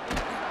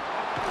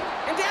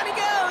 And down he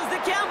goes.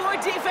 The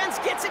Cowboy defense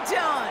gets it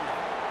done.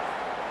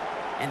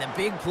 And the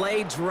big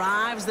play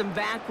drives them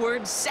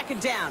backwards.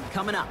 2nd down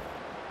coming up.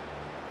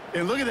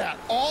 And look at that.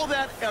 All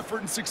that effort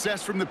and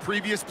success from the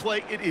previous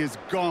play, it is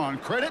gone.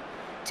 Credit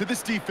to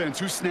this defense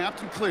who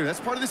snapped and cleared. That's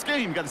part of this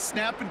game. You got to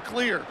snap and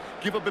clear.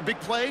 Give up a big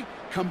play,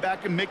 come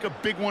back and make a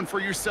big one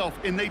for yourself.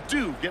 And they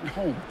do, getting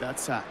home with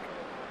that sack.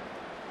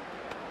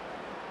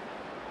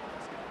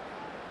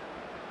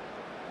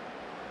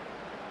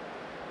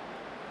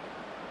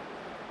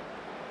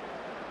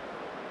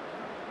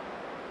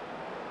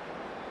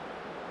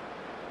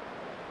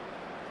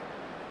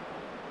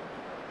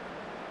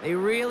 They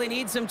really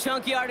need some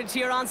chunk yardage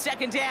here on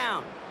 2nd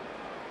down.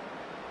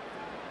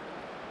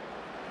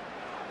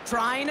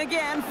 Trying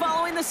again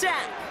following the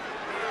sack.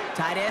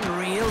 Tight end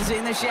reels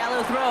in the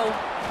shallow throw.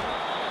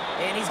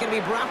 And he's going to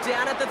be brought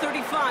down at the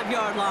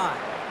 35-yard line.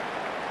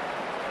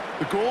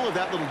 The goal of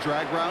that little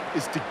drag route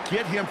is to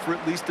get him for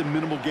at least a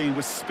minimal gain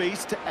with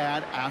space to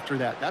add after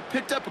that. That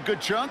picked up a good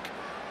chunk,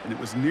 and it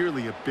was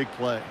nearly a big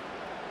play.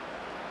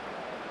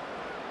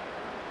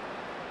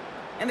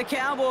 And the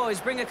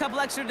Cowboys bring a couple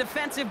extra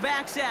defensive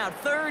backs out.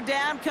 3rd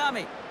down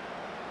coming.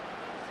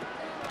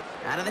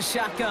 Out of the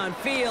shotgun,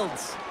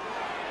 Fields.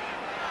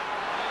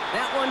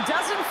 That one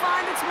doesn't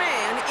find its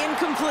man.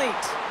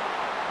 Incomplete.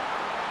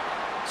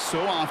 So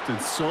often,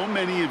 so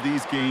many of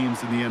these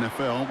games in the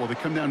NFL, well, they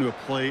come down to a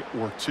play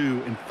or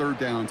two, and 3rd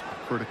downs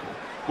are critical.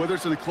 Whether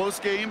it's in a close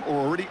game or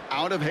already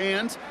out of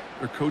hand,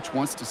 their coach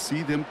wants to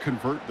see them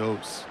convert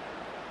those.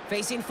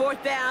 Facing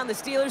 4th down, the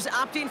Steelers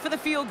opting for the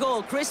field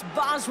goal. Chris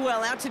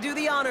Boswell out to do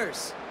the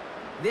honors.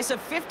 This a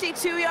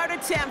 52-yard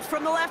attempt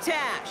from the left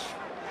hash.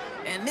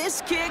 And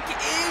this kick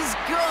is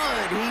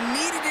good. He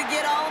needed to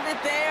get all of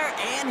it there,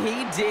 and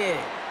he did.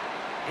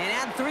 And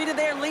add 3 to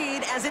their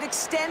lead as it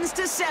extends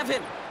to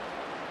 7.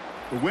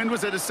 The wind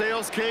was at his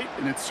sails, Kate,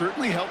 and it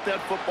certainly helped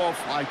that football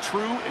fly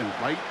true and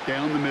right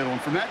down the middle.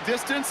 And from that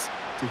distance,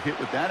 to hit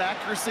with that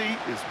accuracy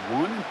is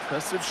one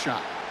impressive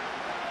shot.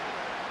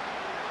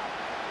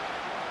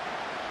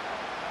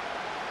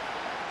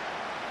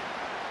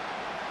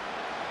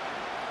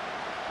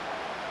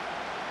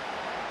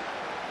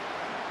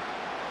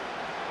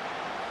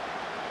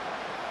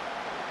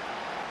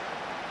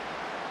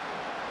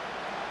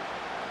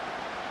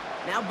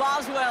 Now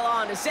Boswell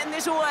on to send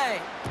this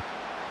away.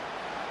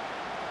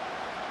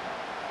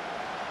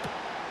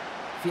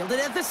 Fielded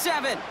at the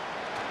 7.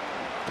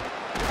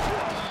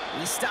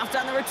 He stopped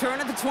on the return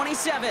at the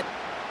 27.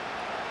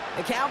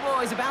 The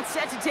Cowboys about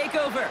set to take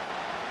over.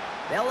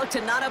 They'll look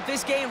to knot up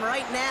this game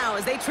right now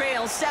as they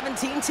trail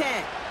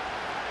 17-10.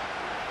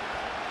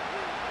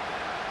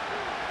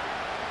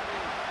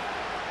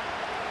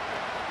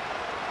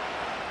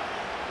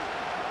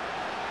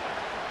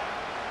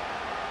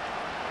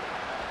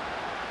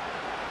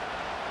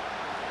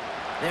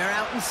 They're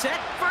out and set,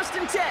 1st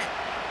and 10.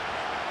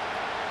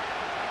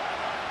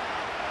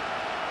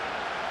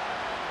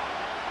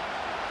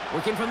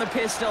 Working from the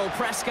pistol,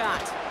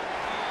 Prescott.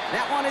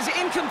 That one is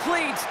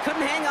incomplete.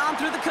 Couldn't hang on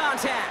through the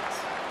contact.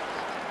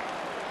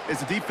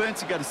 As a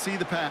defense, you got to see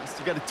the pass.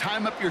 You got to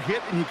time up your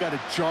hit, and you got to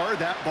jar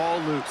that ball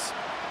loose.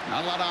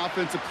 Not a lot of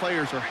offensive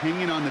players are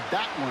hanging on to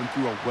that one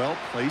through a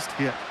well-placed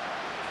hit.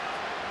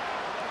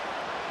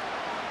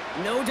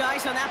 No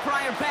dice on that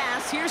prior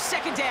pass. Here's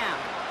 2nd down.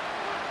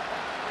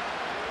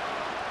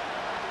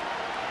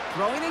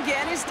 Throwing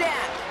again is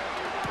Dak.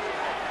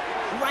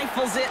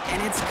 Rifles it,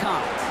 and it's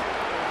caught.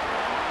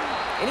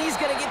 And he's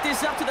going to get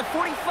this up to the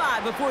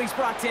 45 before he's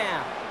brought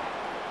down.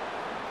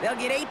 They'll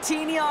get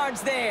 18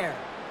 yards there.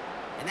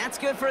 And that's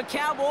good for a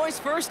Cowboys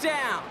 1st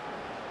down.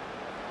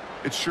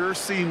 It sure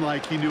seemed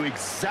like he knew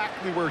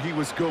exactly where he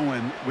was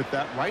going with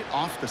that right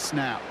off the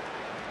snap.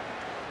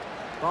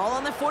 Ball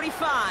on the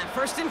 45,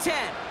 1st and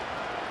 10.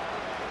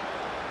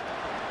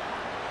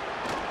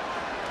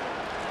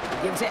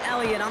 Give to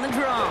Elliott on the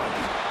draw.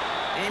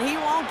 And he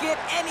won't get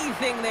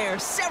anything there.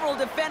 Several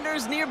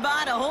defenders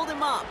nearby to hold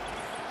him up.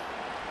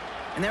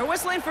 And they're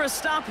whistling for a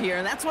stop here,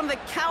 and that's one of the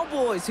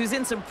Cowboys who's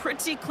in some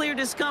pretty clear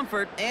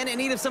discomfort and in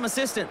need of some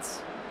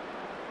assistance.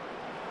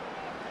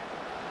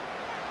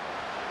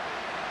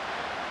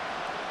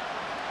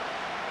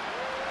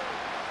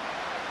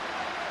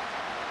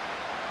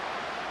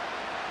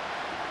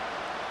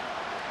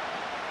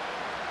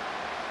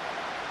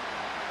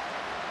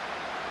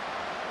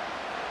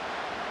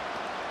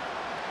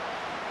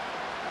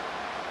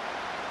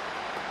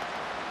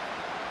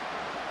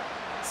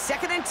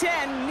 Second and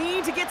 10,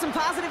 need to get some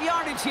positive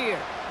yardage here.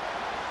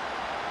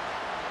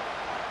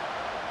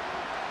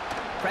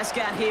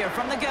 Prescott here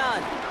from the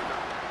gun.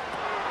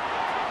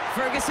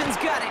 Ferguson's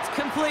got it,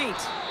 complete.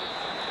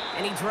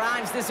 And he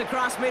drives this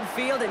across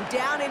midfield and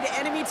down into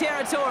enemy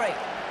territory.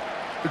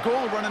 The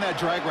goal of running that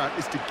drag route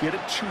is to get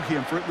it to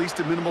him for at least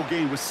a minimal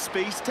gain with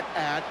space to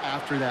add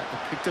after that.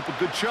 They picked up a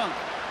good chunk,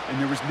 and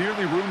there was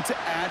nearly room to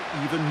add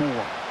even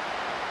more.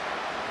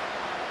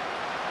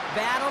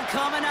 Battle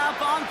coming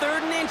up on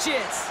 3rd and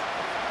inches.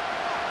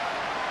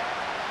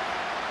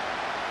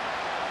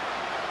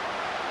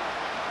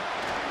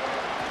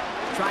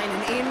 Trying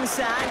an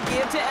inside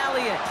give to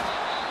Elliott.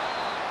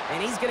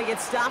 And he's going to get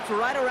stopped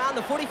right around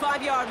the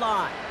 45-yard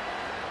line.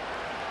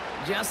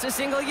 Just a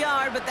single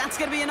yard, but that's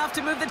going to be enough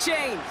to move the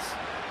chains.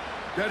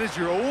 That is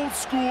your old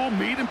school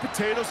meat and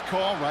potatoes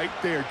call right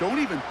there. Don't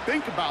even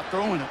think about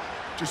throwing it.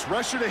 Just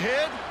rush it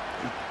ahead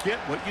and get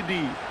what you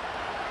need.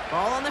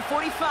 Ball on the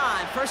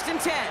 45, 1st and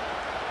 10.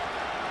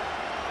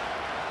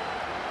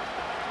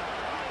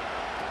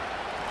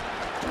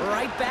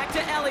 Right back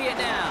to Elliott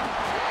now.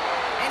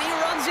 And he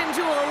runs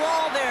into a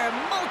wall there.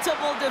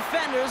 Multiple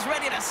defenders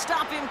ready to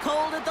stop him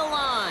cold at the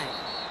line.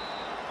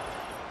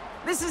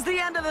 This is the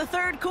end of the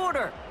 3rd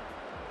quarter.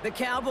 The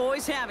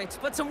Cowboys have it,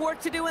 but some work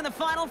to do in the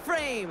final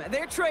frame.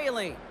 They're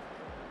trailing.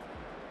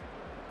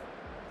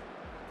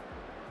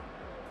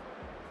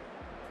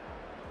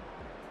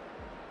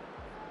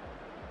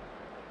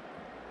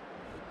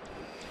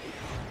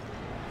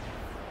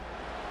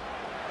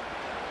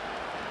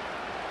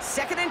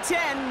 Second and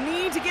 10,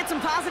 need to get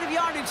some positive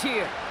yardage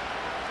here.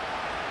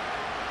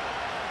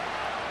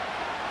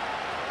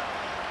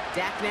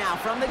 Dak now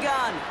from the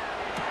gun.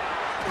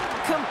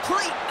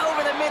 Complete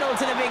over the middle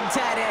to the big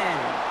tight end.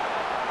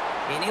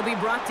 And he'll be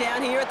brought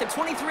down here at the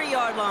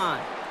 23-yard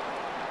line.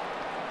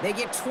 They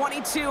get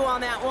 22 on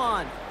that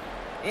one.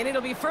 And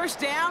it'll be 1st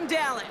down,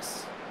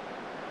 Dallas.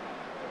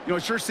 You know,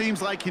 it sure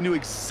seems like he knew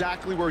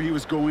exactly where he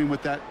was going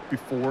with that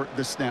before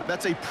the snap.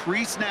 That's a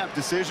pre-snap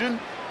decision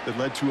that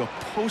led to a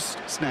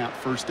post-snap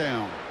 1st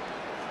down.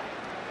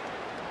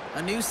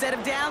 A new set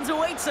of downs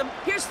awaits him.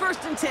 Here's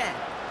 1st and 10.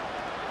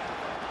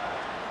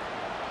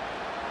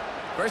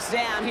 1st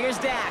down, here's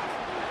Dak.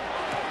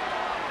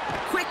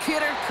 Quick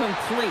hitter,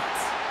 complete.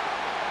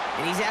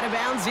 And he's out of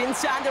bounds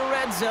inside the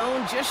red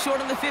zone, just short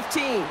of the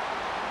 15.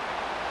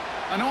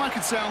 I know I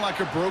can sound like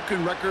a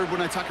broken record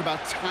when I talk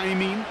about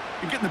timing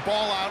and getting the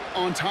ball out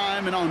on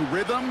time and on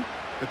rhythm,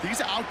 but these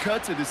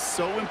outcuts, it is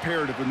so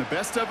imperative, and the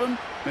best of them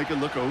make it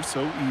look oh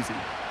so easy.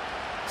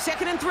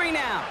 2nd and 3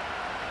 now.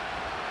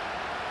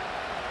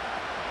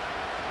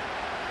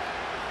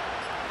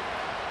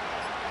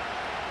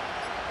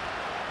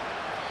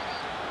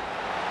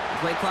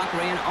 Play clock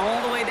ran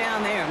all the way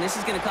down there, and this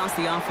is going to cost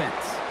the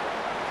offense.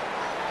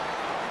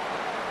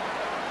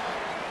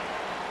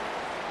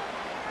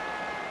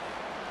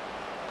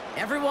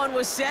 Everyone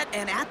was set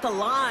and at the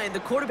line.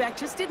 The quarterback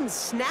just didn't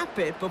snap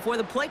it before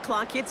the play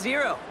clock hit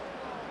 0.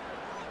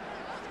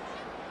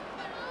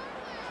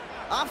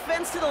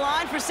 Offense to the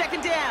line for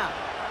 2nd down.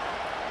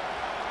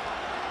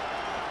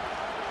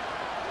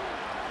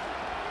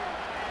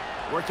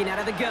 Working out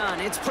of the gun,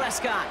 it's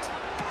Prescott.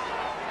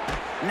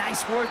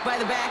 Nice work by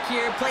the back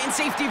here, playing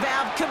safety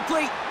valve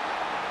complete.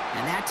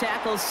 And that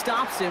tackle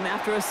stops him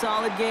after a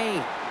solid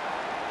gain.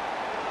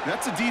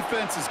 That's a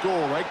defense's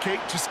goal, right, Kate?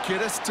 Just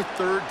get us to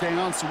 3rd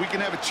down so we can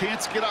have a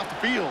chance to get off the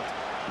field.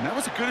 And that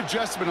was a good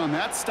adjustment on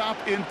that stop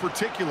in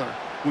particular.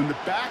 when the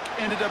back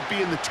ended up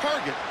being the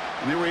target,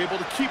 and they were able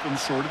to keep him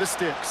short of the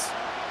sticks.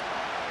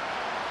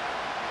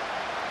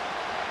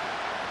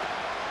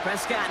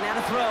 Prescott now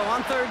to throw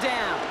on 3rd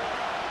down.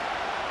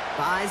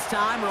 Buys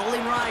time,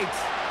 rolling right.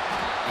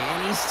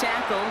 And he's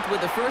tackled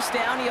with the 1st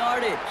down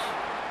yardage.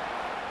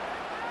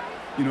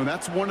 You know,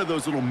 that's one of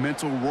those little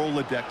mental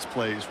Rolodex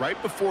plays.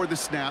 Right before the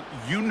snap,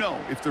 you know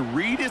if the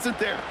read isn't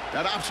there,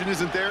 that option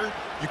isn't there,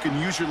 you can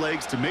use your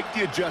legs to make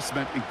the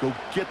adjustment and go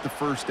get the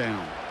 1st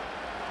down.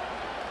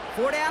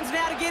 4 downs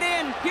now to get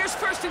in. Here's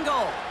 1st and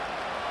goal.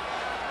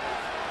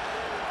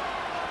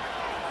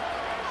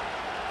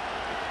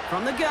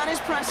 From the gun is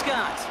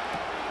Prescott.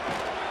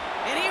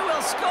 And he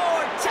will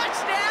score.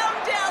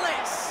 Touchdown,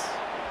 Dallas!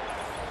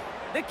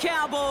 The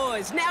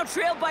Cowboys now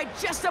trailed by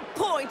just a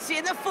point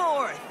in the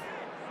 4th.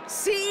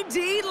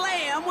 C.D.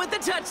 Lamb with the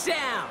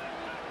touchdown.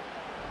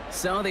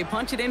 So they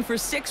punch it in for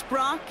 6,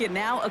 Brock, and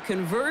now a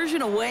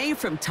conversion away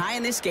from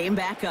tying this game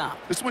back up.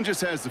 This one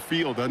just has the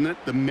feel, doesn't it?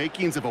 The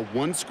makings of a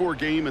one-score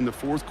game in the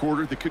 4th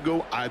quarter that could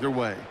go either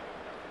way.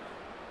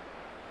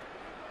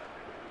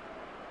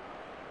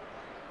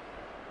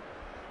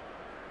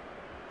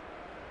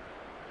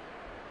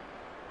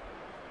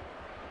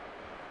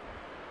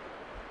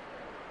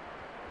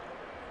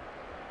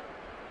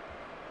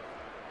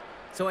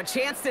 So a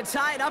chance to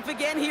tie it up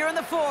again here in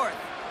the 4th.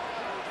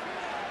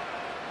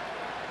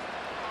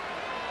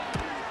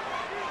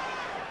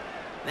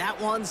 That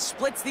one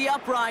splits the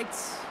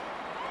uprights.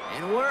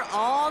 And we're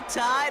all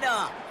tied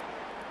up.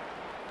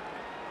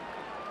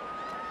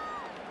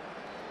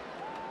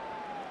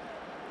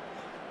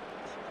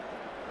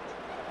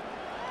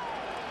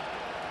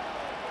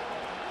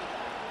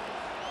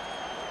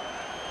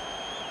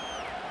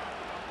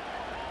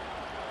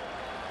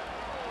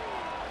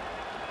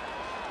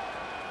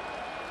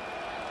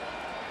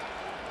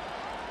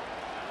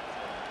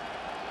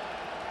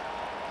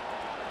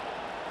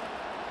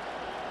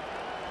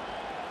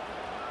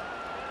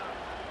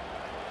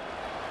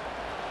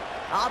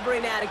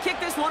 Aubrey now to kick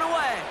this one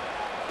away.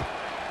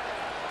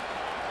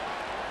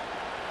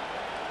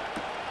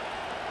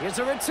 Here's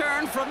a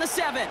return from the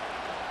 7. They'll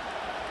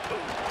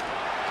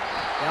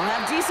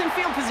have decent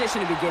field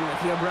position to begin with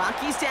here, Brock.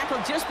 He's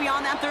tackled just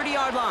beyond that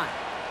 30-yard line.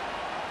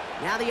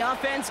 Now the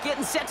offense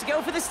getting set to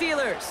go for the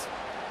Steelers.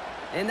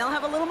 And they'll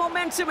have a little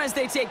momentum as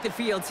they take the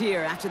field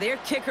here after their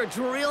kicker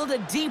drilled a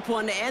deep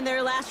one to end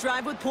their last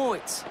drive with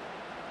points.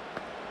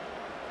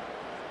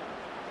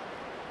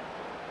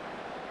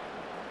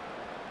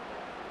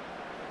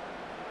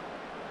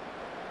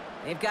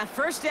 They've got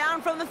 1st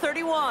down from the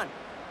 31.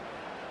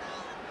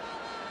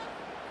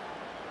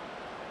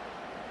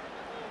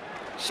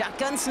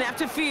 Shotgun snap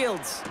to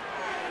Fields.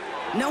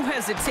 No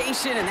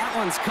hesitation, and that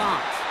one's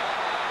caught.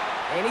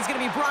 And he's going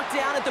to be brought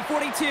down at the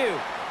 42.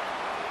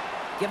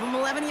 Give him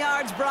 11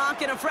 yards,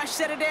 Brock, and a fresh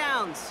set of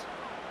downs.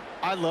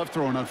 I love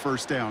throwing on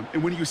 1st down.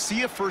 And when you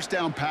see a 1st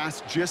down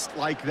pass just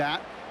like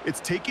that,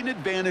 it's taking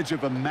advantage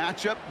of a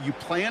matchup you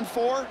plan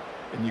for,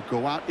 and you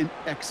go out and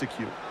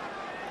execute.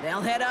 They'll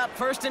head up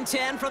 1st and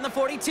 10 from the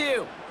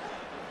 42.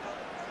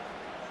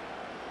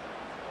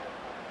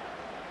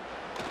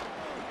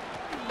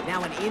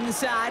 Now an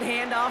inside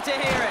handoff to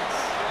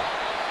Harris.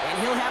 And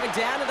he'll have it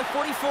down to the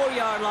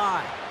 44-yard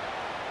line.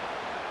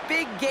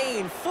 Big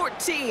gain,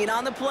 14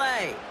 on the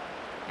play.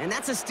 And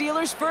that's a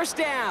Steelers 1st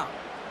down.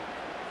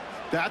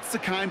 That's the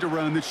kind of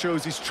run that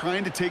shows he's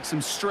trying to take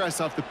some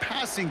stress off the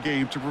passing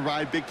game to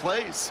provide big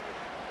plays.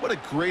 What a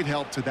great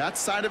help to that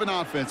side of an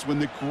offense when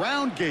the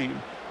ground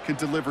game can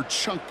deliver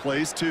chunk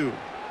plays too.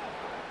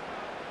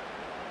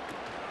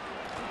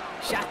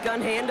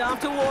 Shotgun handoff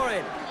to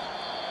Warren.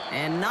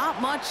 And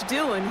not much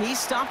doing. He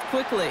stopped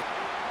quickly.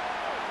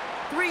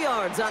 3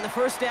 yards on the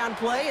 1st down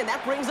play, and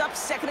that brings up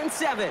 2nd and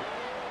 7.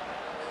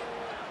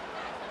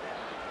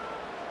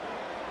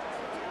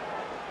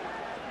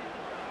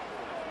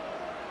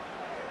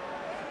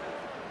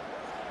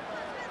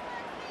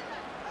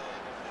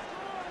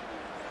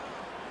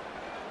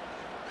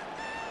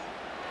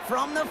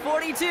 From the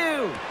 42.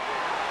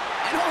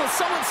 And oh,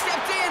 someone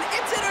stepped in.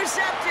 It's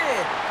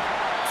intercepted.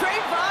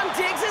 Trayvon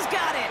Diggs has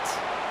got it.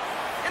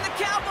 And the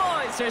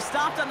Cowboys are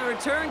stopped on the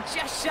return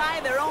just shy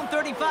of their own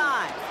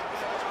 35.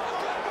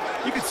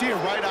 You can see it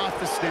right off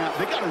the snap.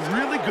 They got a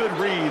really good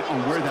read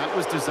on where that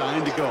was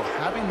designed to go.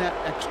 Having that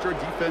extra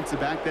defensive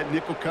back, that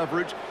nickel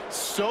coverage,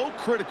 so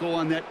critical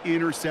on that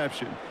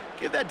interception.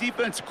 Give that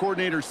defensive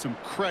coordinator some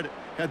credit.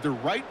 Had the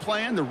right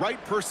plan, the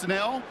right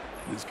personnel.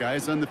 These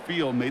guys on the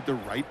field made the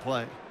right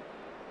play.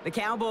 The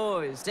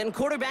Cowboys and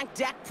quarterback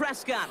Dak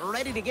Prescott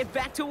ready to get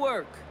back to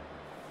work.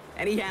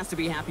 And he has to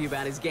be happy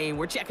about his game.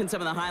 We're checking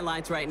some of the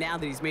highlights right now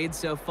that he's made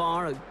so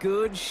far. A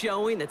good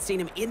showing that's seen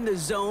him in the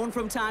zone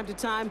from time to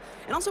time.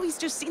 And also he's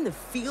just seen the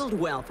field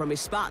well from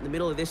his spot in the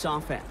middle of this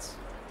offense.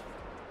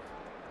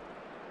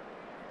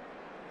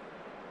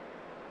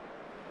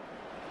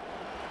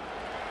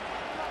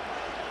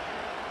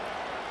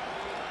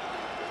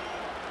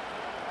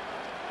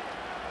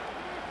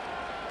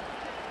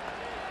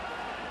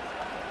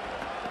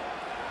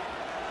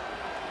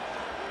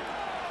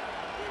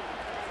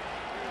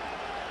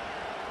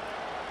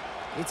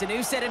 It's a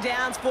new set of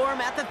downs for him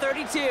at the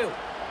 32.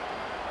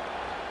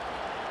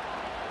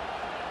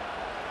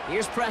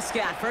 Here's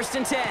Prescott, 1st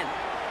and 10.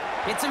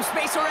 Hit some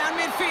space around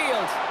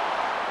midfield.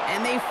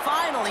 And they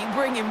finally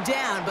bring him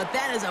down, but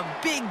that is a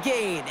big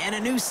gain and a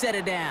new set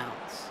of downs.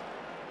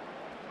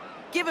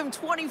 Give him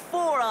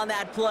 24 on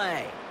that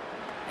play.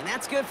 And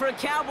that's good for a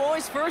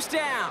Cowboys 1st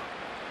down.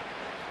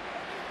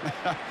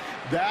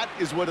 That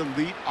is what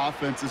elite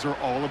offenses are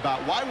all about.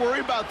 Why worry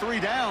about 3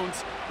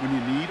 downs when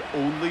you need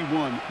only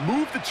 1?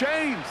 Move the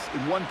chains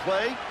in one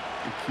play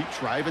and keep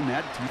driving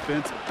that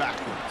defense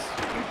backwards.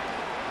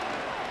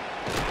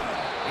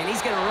 And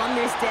he's going to run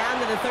this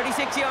down to the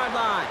 36-yard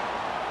line.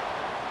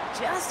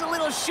 Just a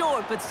little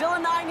short, but still a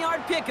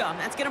 9-yard pickup.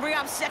 That's going to bring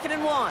up 2nd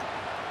and 1.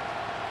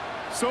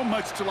 So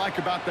much to like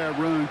about that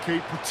run,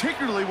 Kate,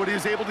 particularly what he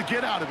was able to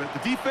get out of it.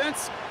 The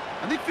defense,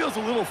 I think, feels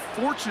a little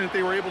fortunate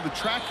they were able to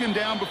track him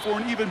down before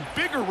an even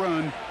bigger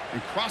run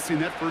and crossing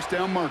that 1st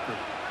down marker.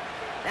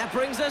 That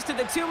brings us to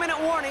the 2-minute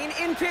warning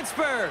in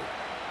Pittsburgh.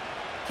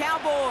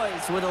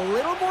 Cowboys with a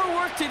little more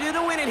work to do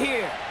to win it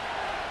here.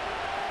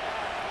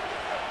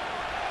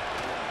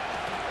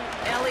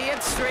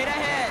 Elliott straight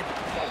ahead.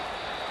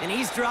 And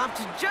he's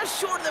dropped just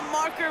short of the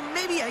marker,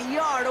 maybe a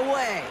yard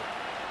away.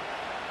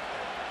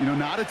 You know,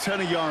 not a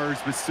ton of yards,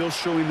 but still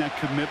showing that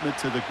commitment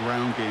to the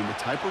ground game. The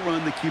type of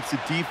run that keeps the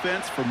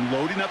defense from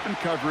loading up in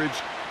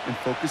coverage and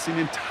focusing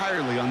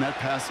entirely on that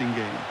passing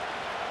game.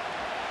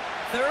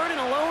 3rd and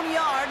a lone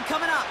yard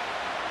coming up.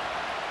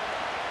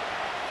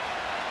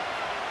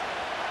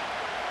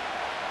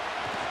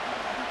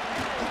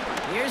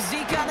 Here's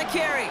Zeke on the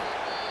carry.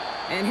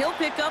 And he'll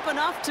pick up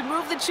enough to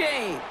move the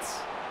chains.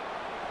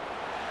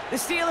 The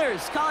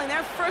Steelers calling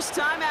their 1st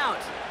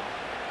timeout.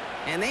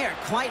 And they are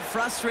quite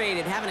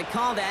frustrated having to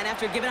call that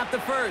after giving up the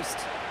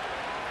 1st.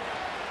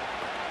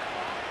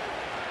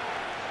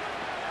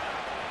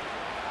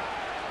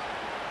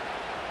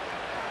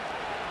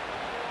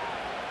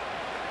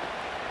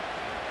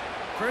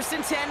 First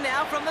and 10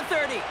 now from the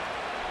 30.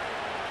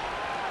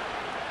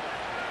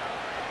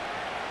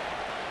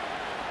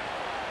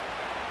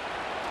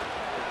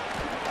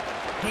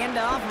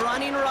 Handoff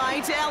running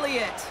right,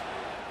 Elliott.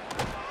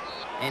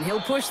 And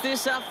he'll push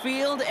this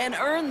upfield and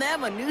earn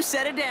them a new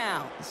set of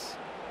downs.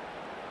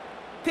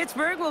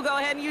 Pittsburgh will go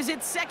ahead and use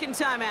its 2nd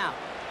timeout.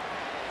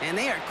 And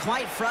they are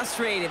quite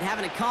frustrated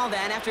having to call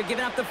that after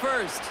giving up the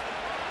 1st.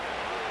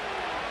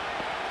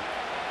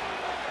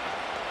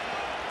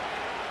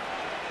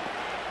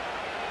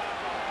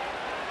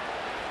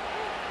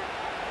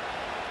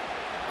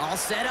 All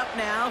set up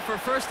now for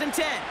 1st and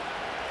 10.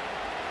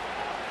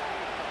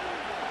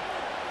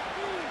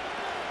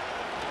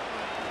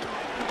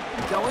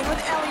 Going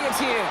with Elliott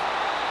here.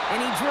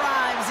 And he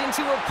drives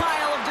into a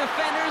pile of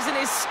defenders and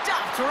is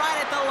stopped right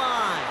at the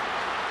line.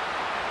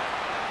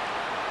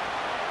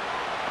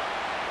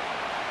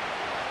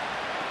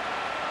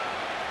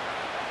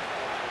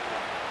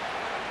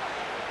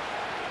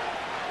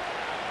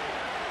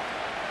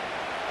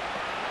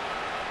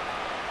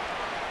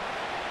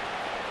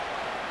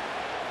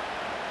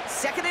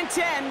 Second and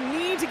 10.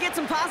 Need to get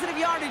some positive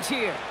yardage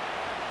here.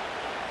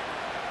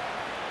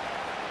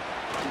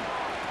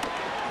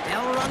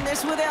 They'll run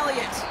this with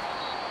Elliott.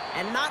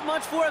 And not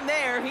much for him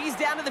there. He's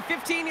down to the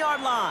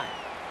 15-yard line.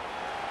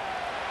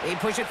 They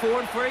push it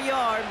forward for a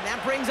yard.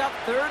 That brings up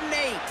 3rd and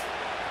 8.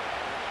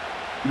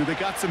 You know, they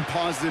got some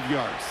positive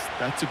yards.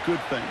 That's a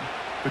good thing.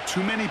 But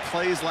too many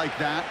plays like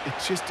that, it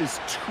just is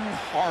too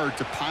hard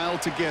to pile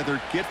together,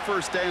 get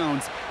 1st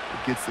downs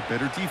against the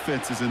better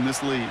defenses in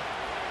this league.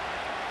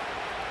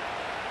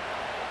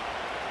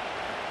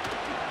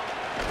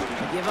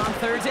 Give on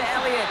 3rd to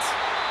Elliott.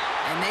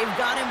 And they've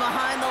got him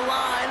behind the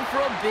line for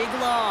a big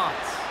loss.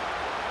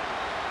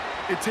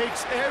 It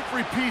takes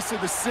every piece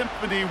of the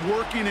symphony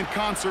working in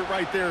concert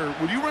right there.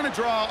 When you run a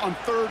draw on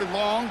 3rd and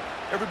long,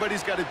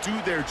 everybody's got to do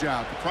their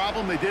job. The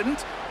problem, they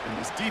didn't, and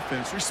this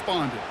defense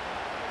responded.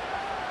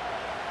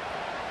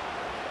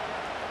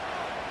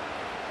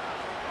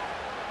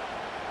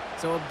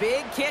 So a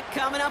big kick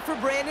coming up for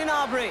Brandon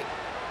Aubrey.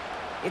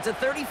 It's a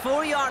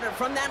 34-yarder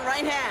from that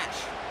right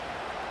hash.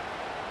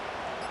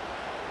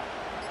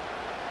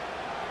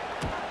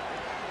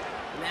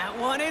 That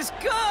one is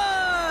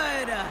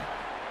good!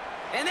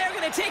 And they're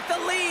going to take the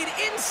lead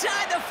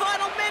inside the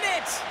final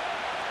minute.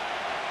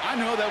 I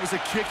know that was a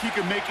kick he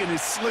could make in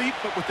his sleep,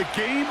 but with the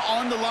game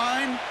on the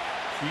line,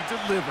 he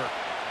delivered.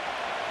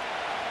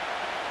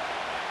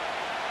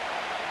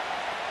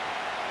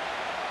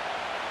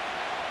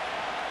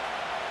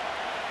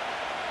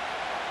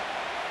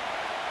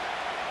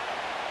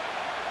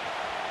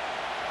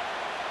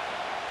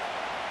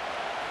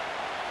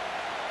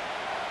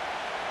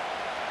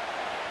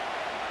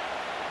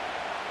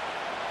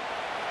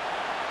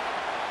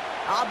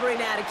 Aubrey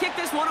now to kick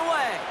this one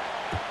away.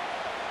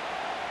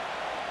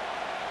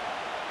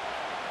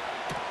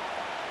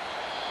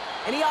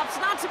 And he opts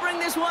not to bring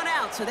this one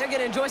out, so they're going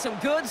to enjoy some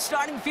good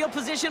starting field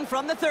position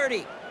from the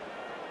 30.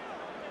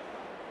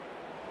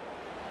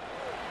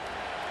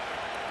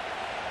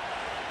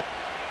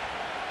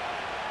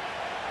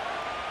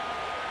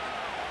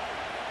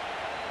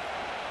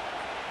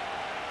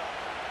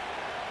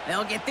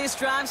 They'll get this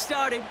drive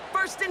started.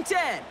 1st and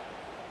 10.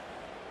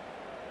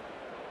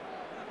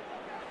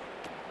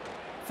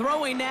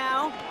 Throwing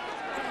now.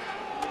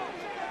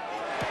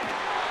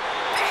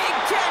 Big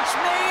catch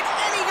made,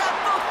 and he got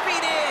both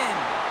feet in.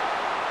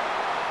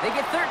 They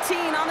get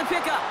 13 on the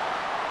pickup,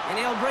 and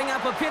he'll bring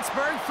up a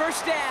Pittsburgh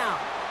 1st down.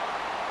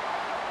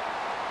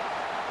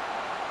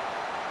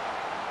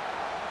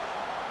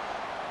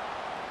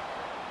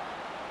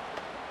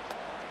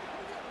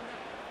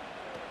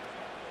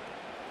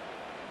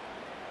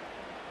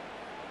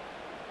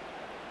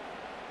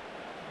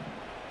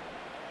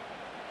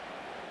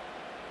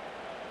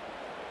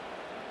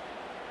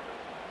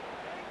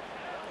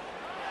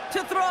 To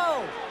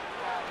throw.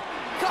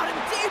 Caught him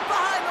deep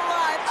behind the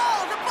line.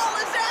 Oh, the ball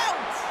is out.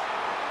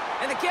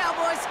 And the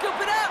Cowboys scoop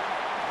it up.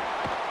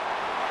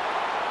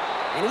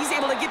 And he's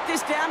able to get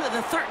this down to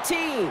the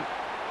 13.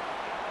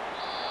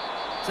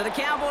 So the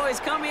Cowboys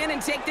come in and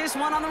take this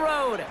one on the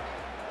road.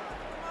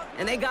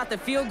 And they got the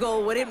field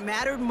goal when it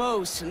mattered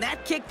most. And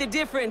that kicked the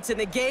difference in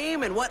the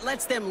game and what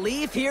lets them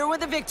leave here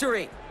with a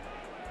victory.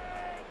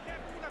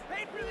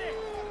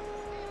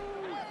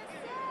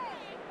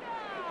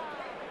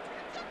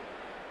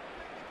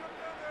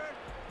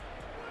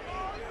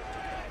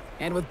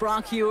 And with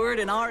Brock Heward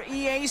and our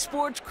EA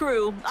Sports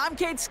crew, I'm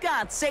Kate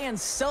Scott saying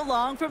so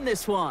long from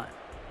this one.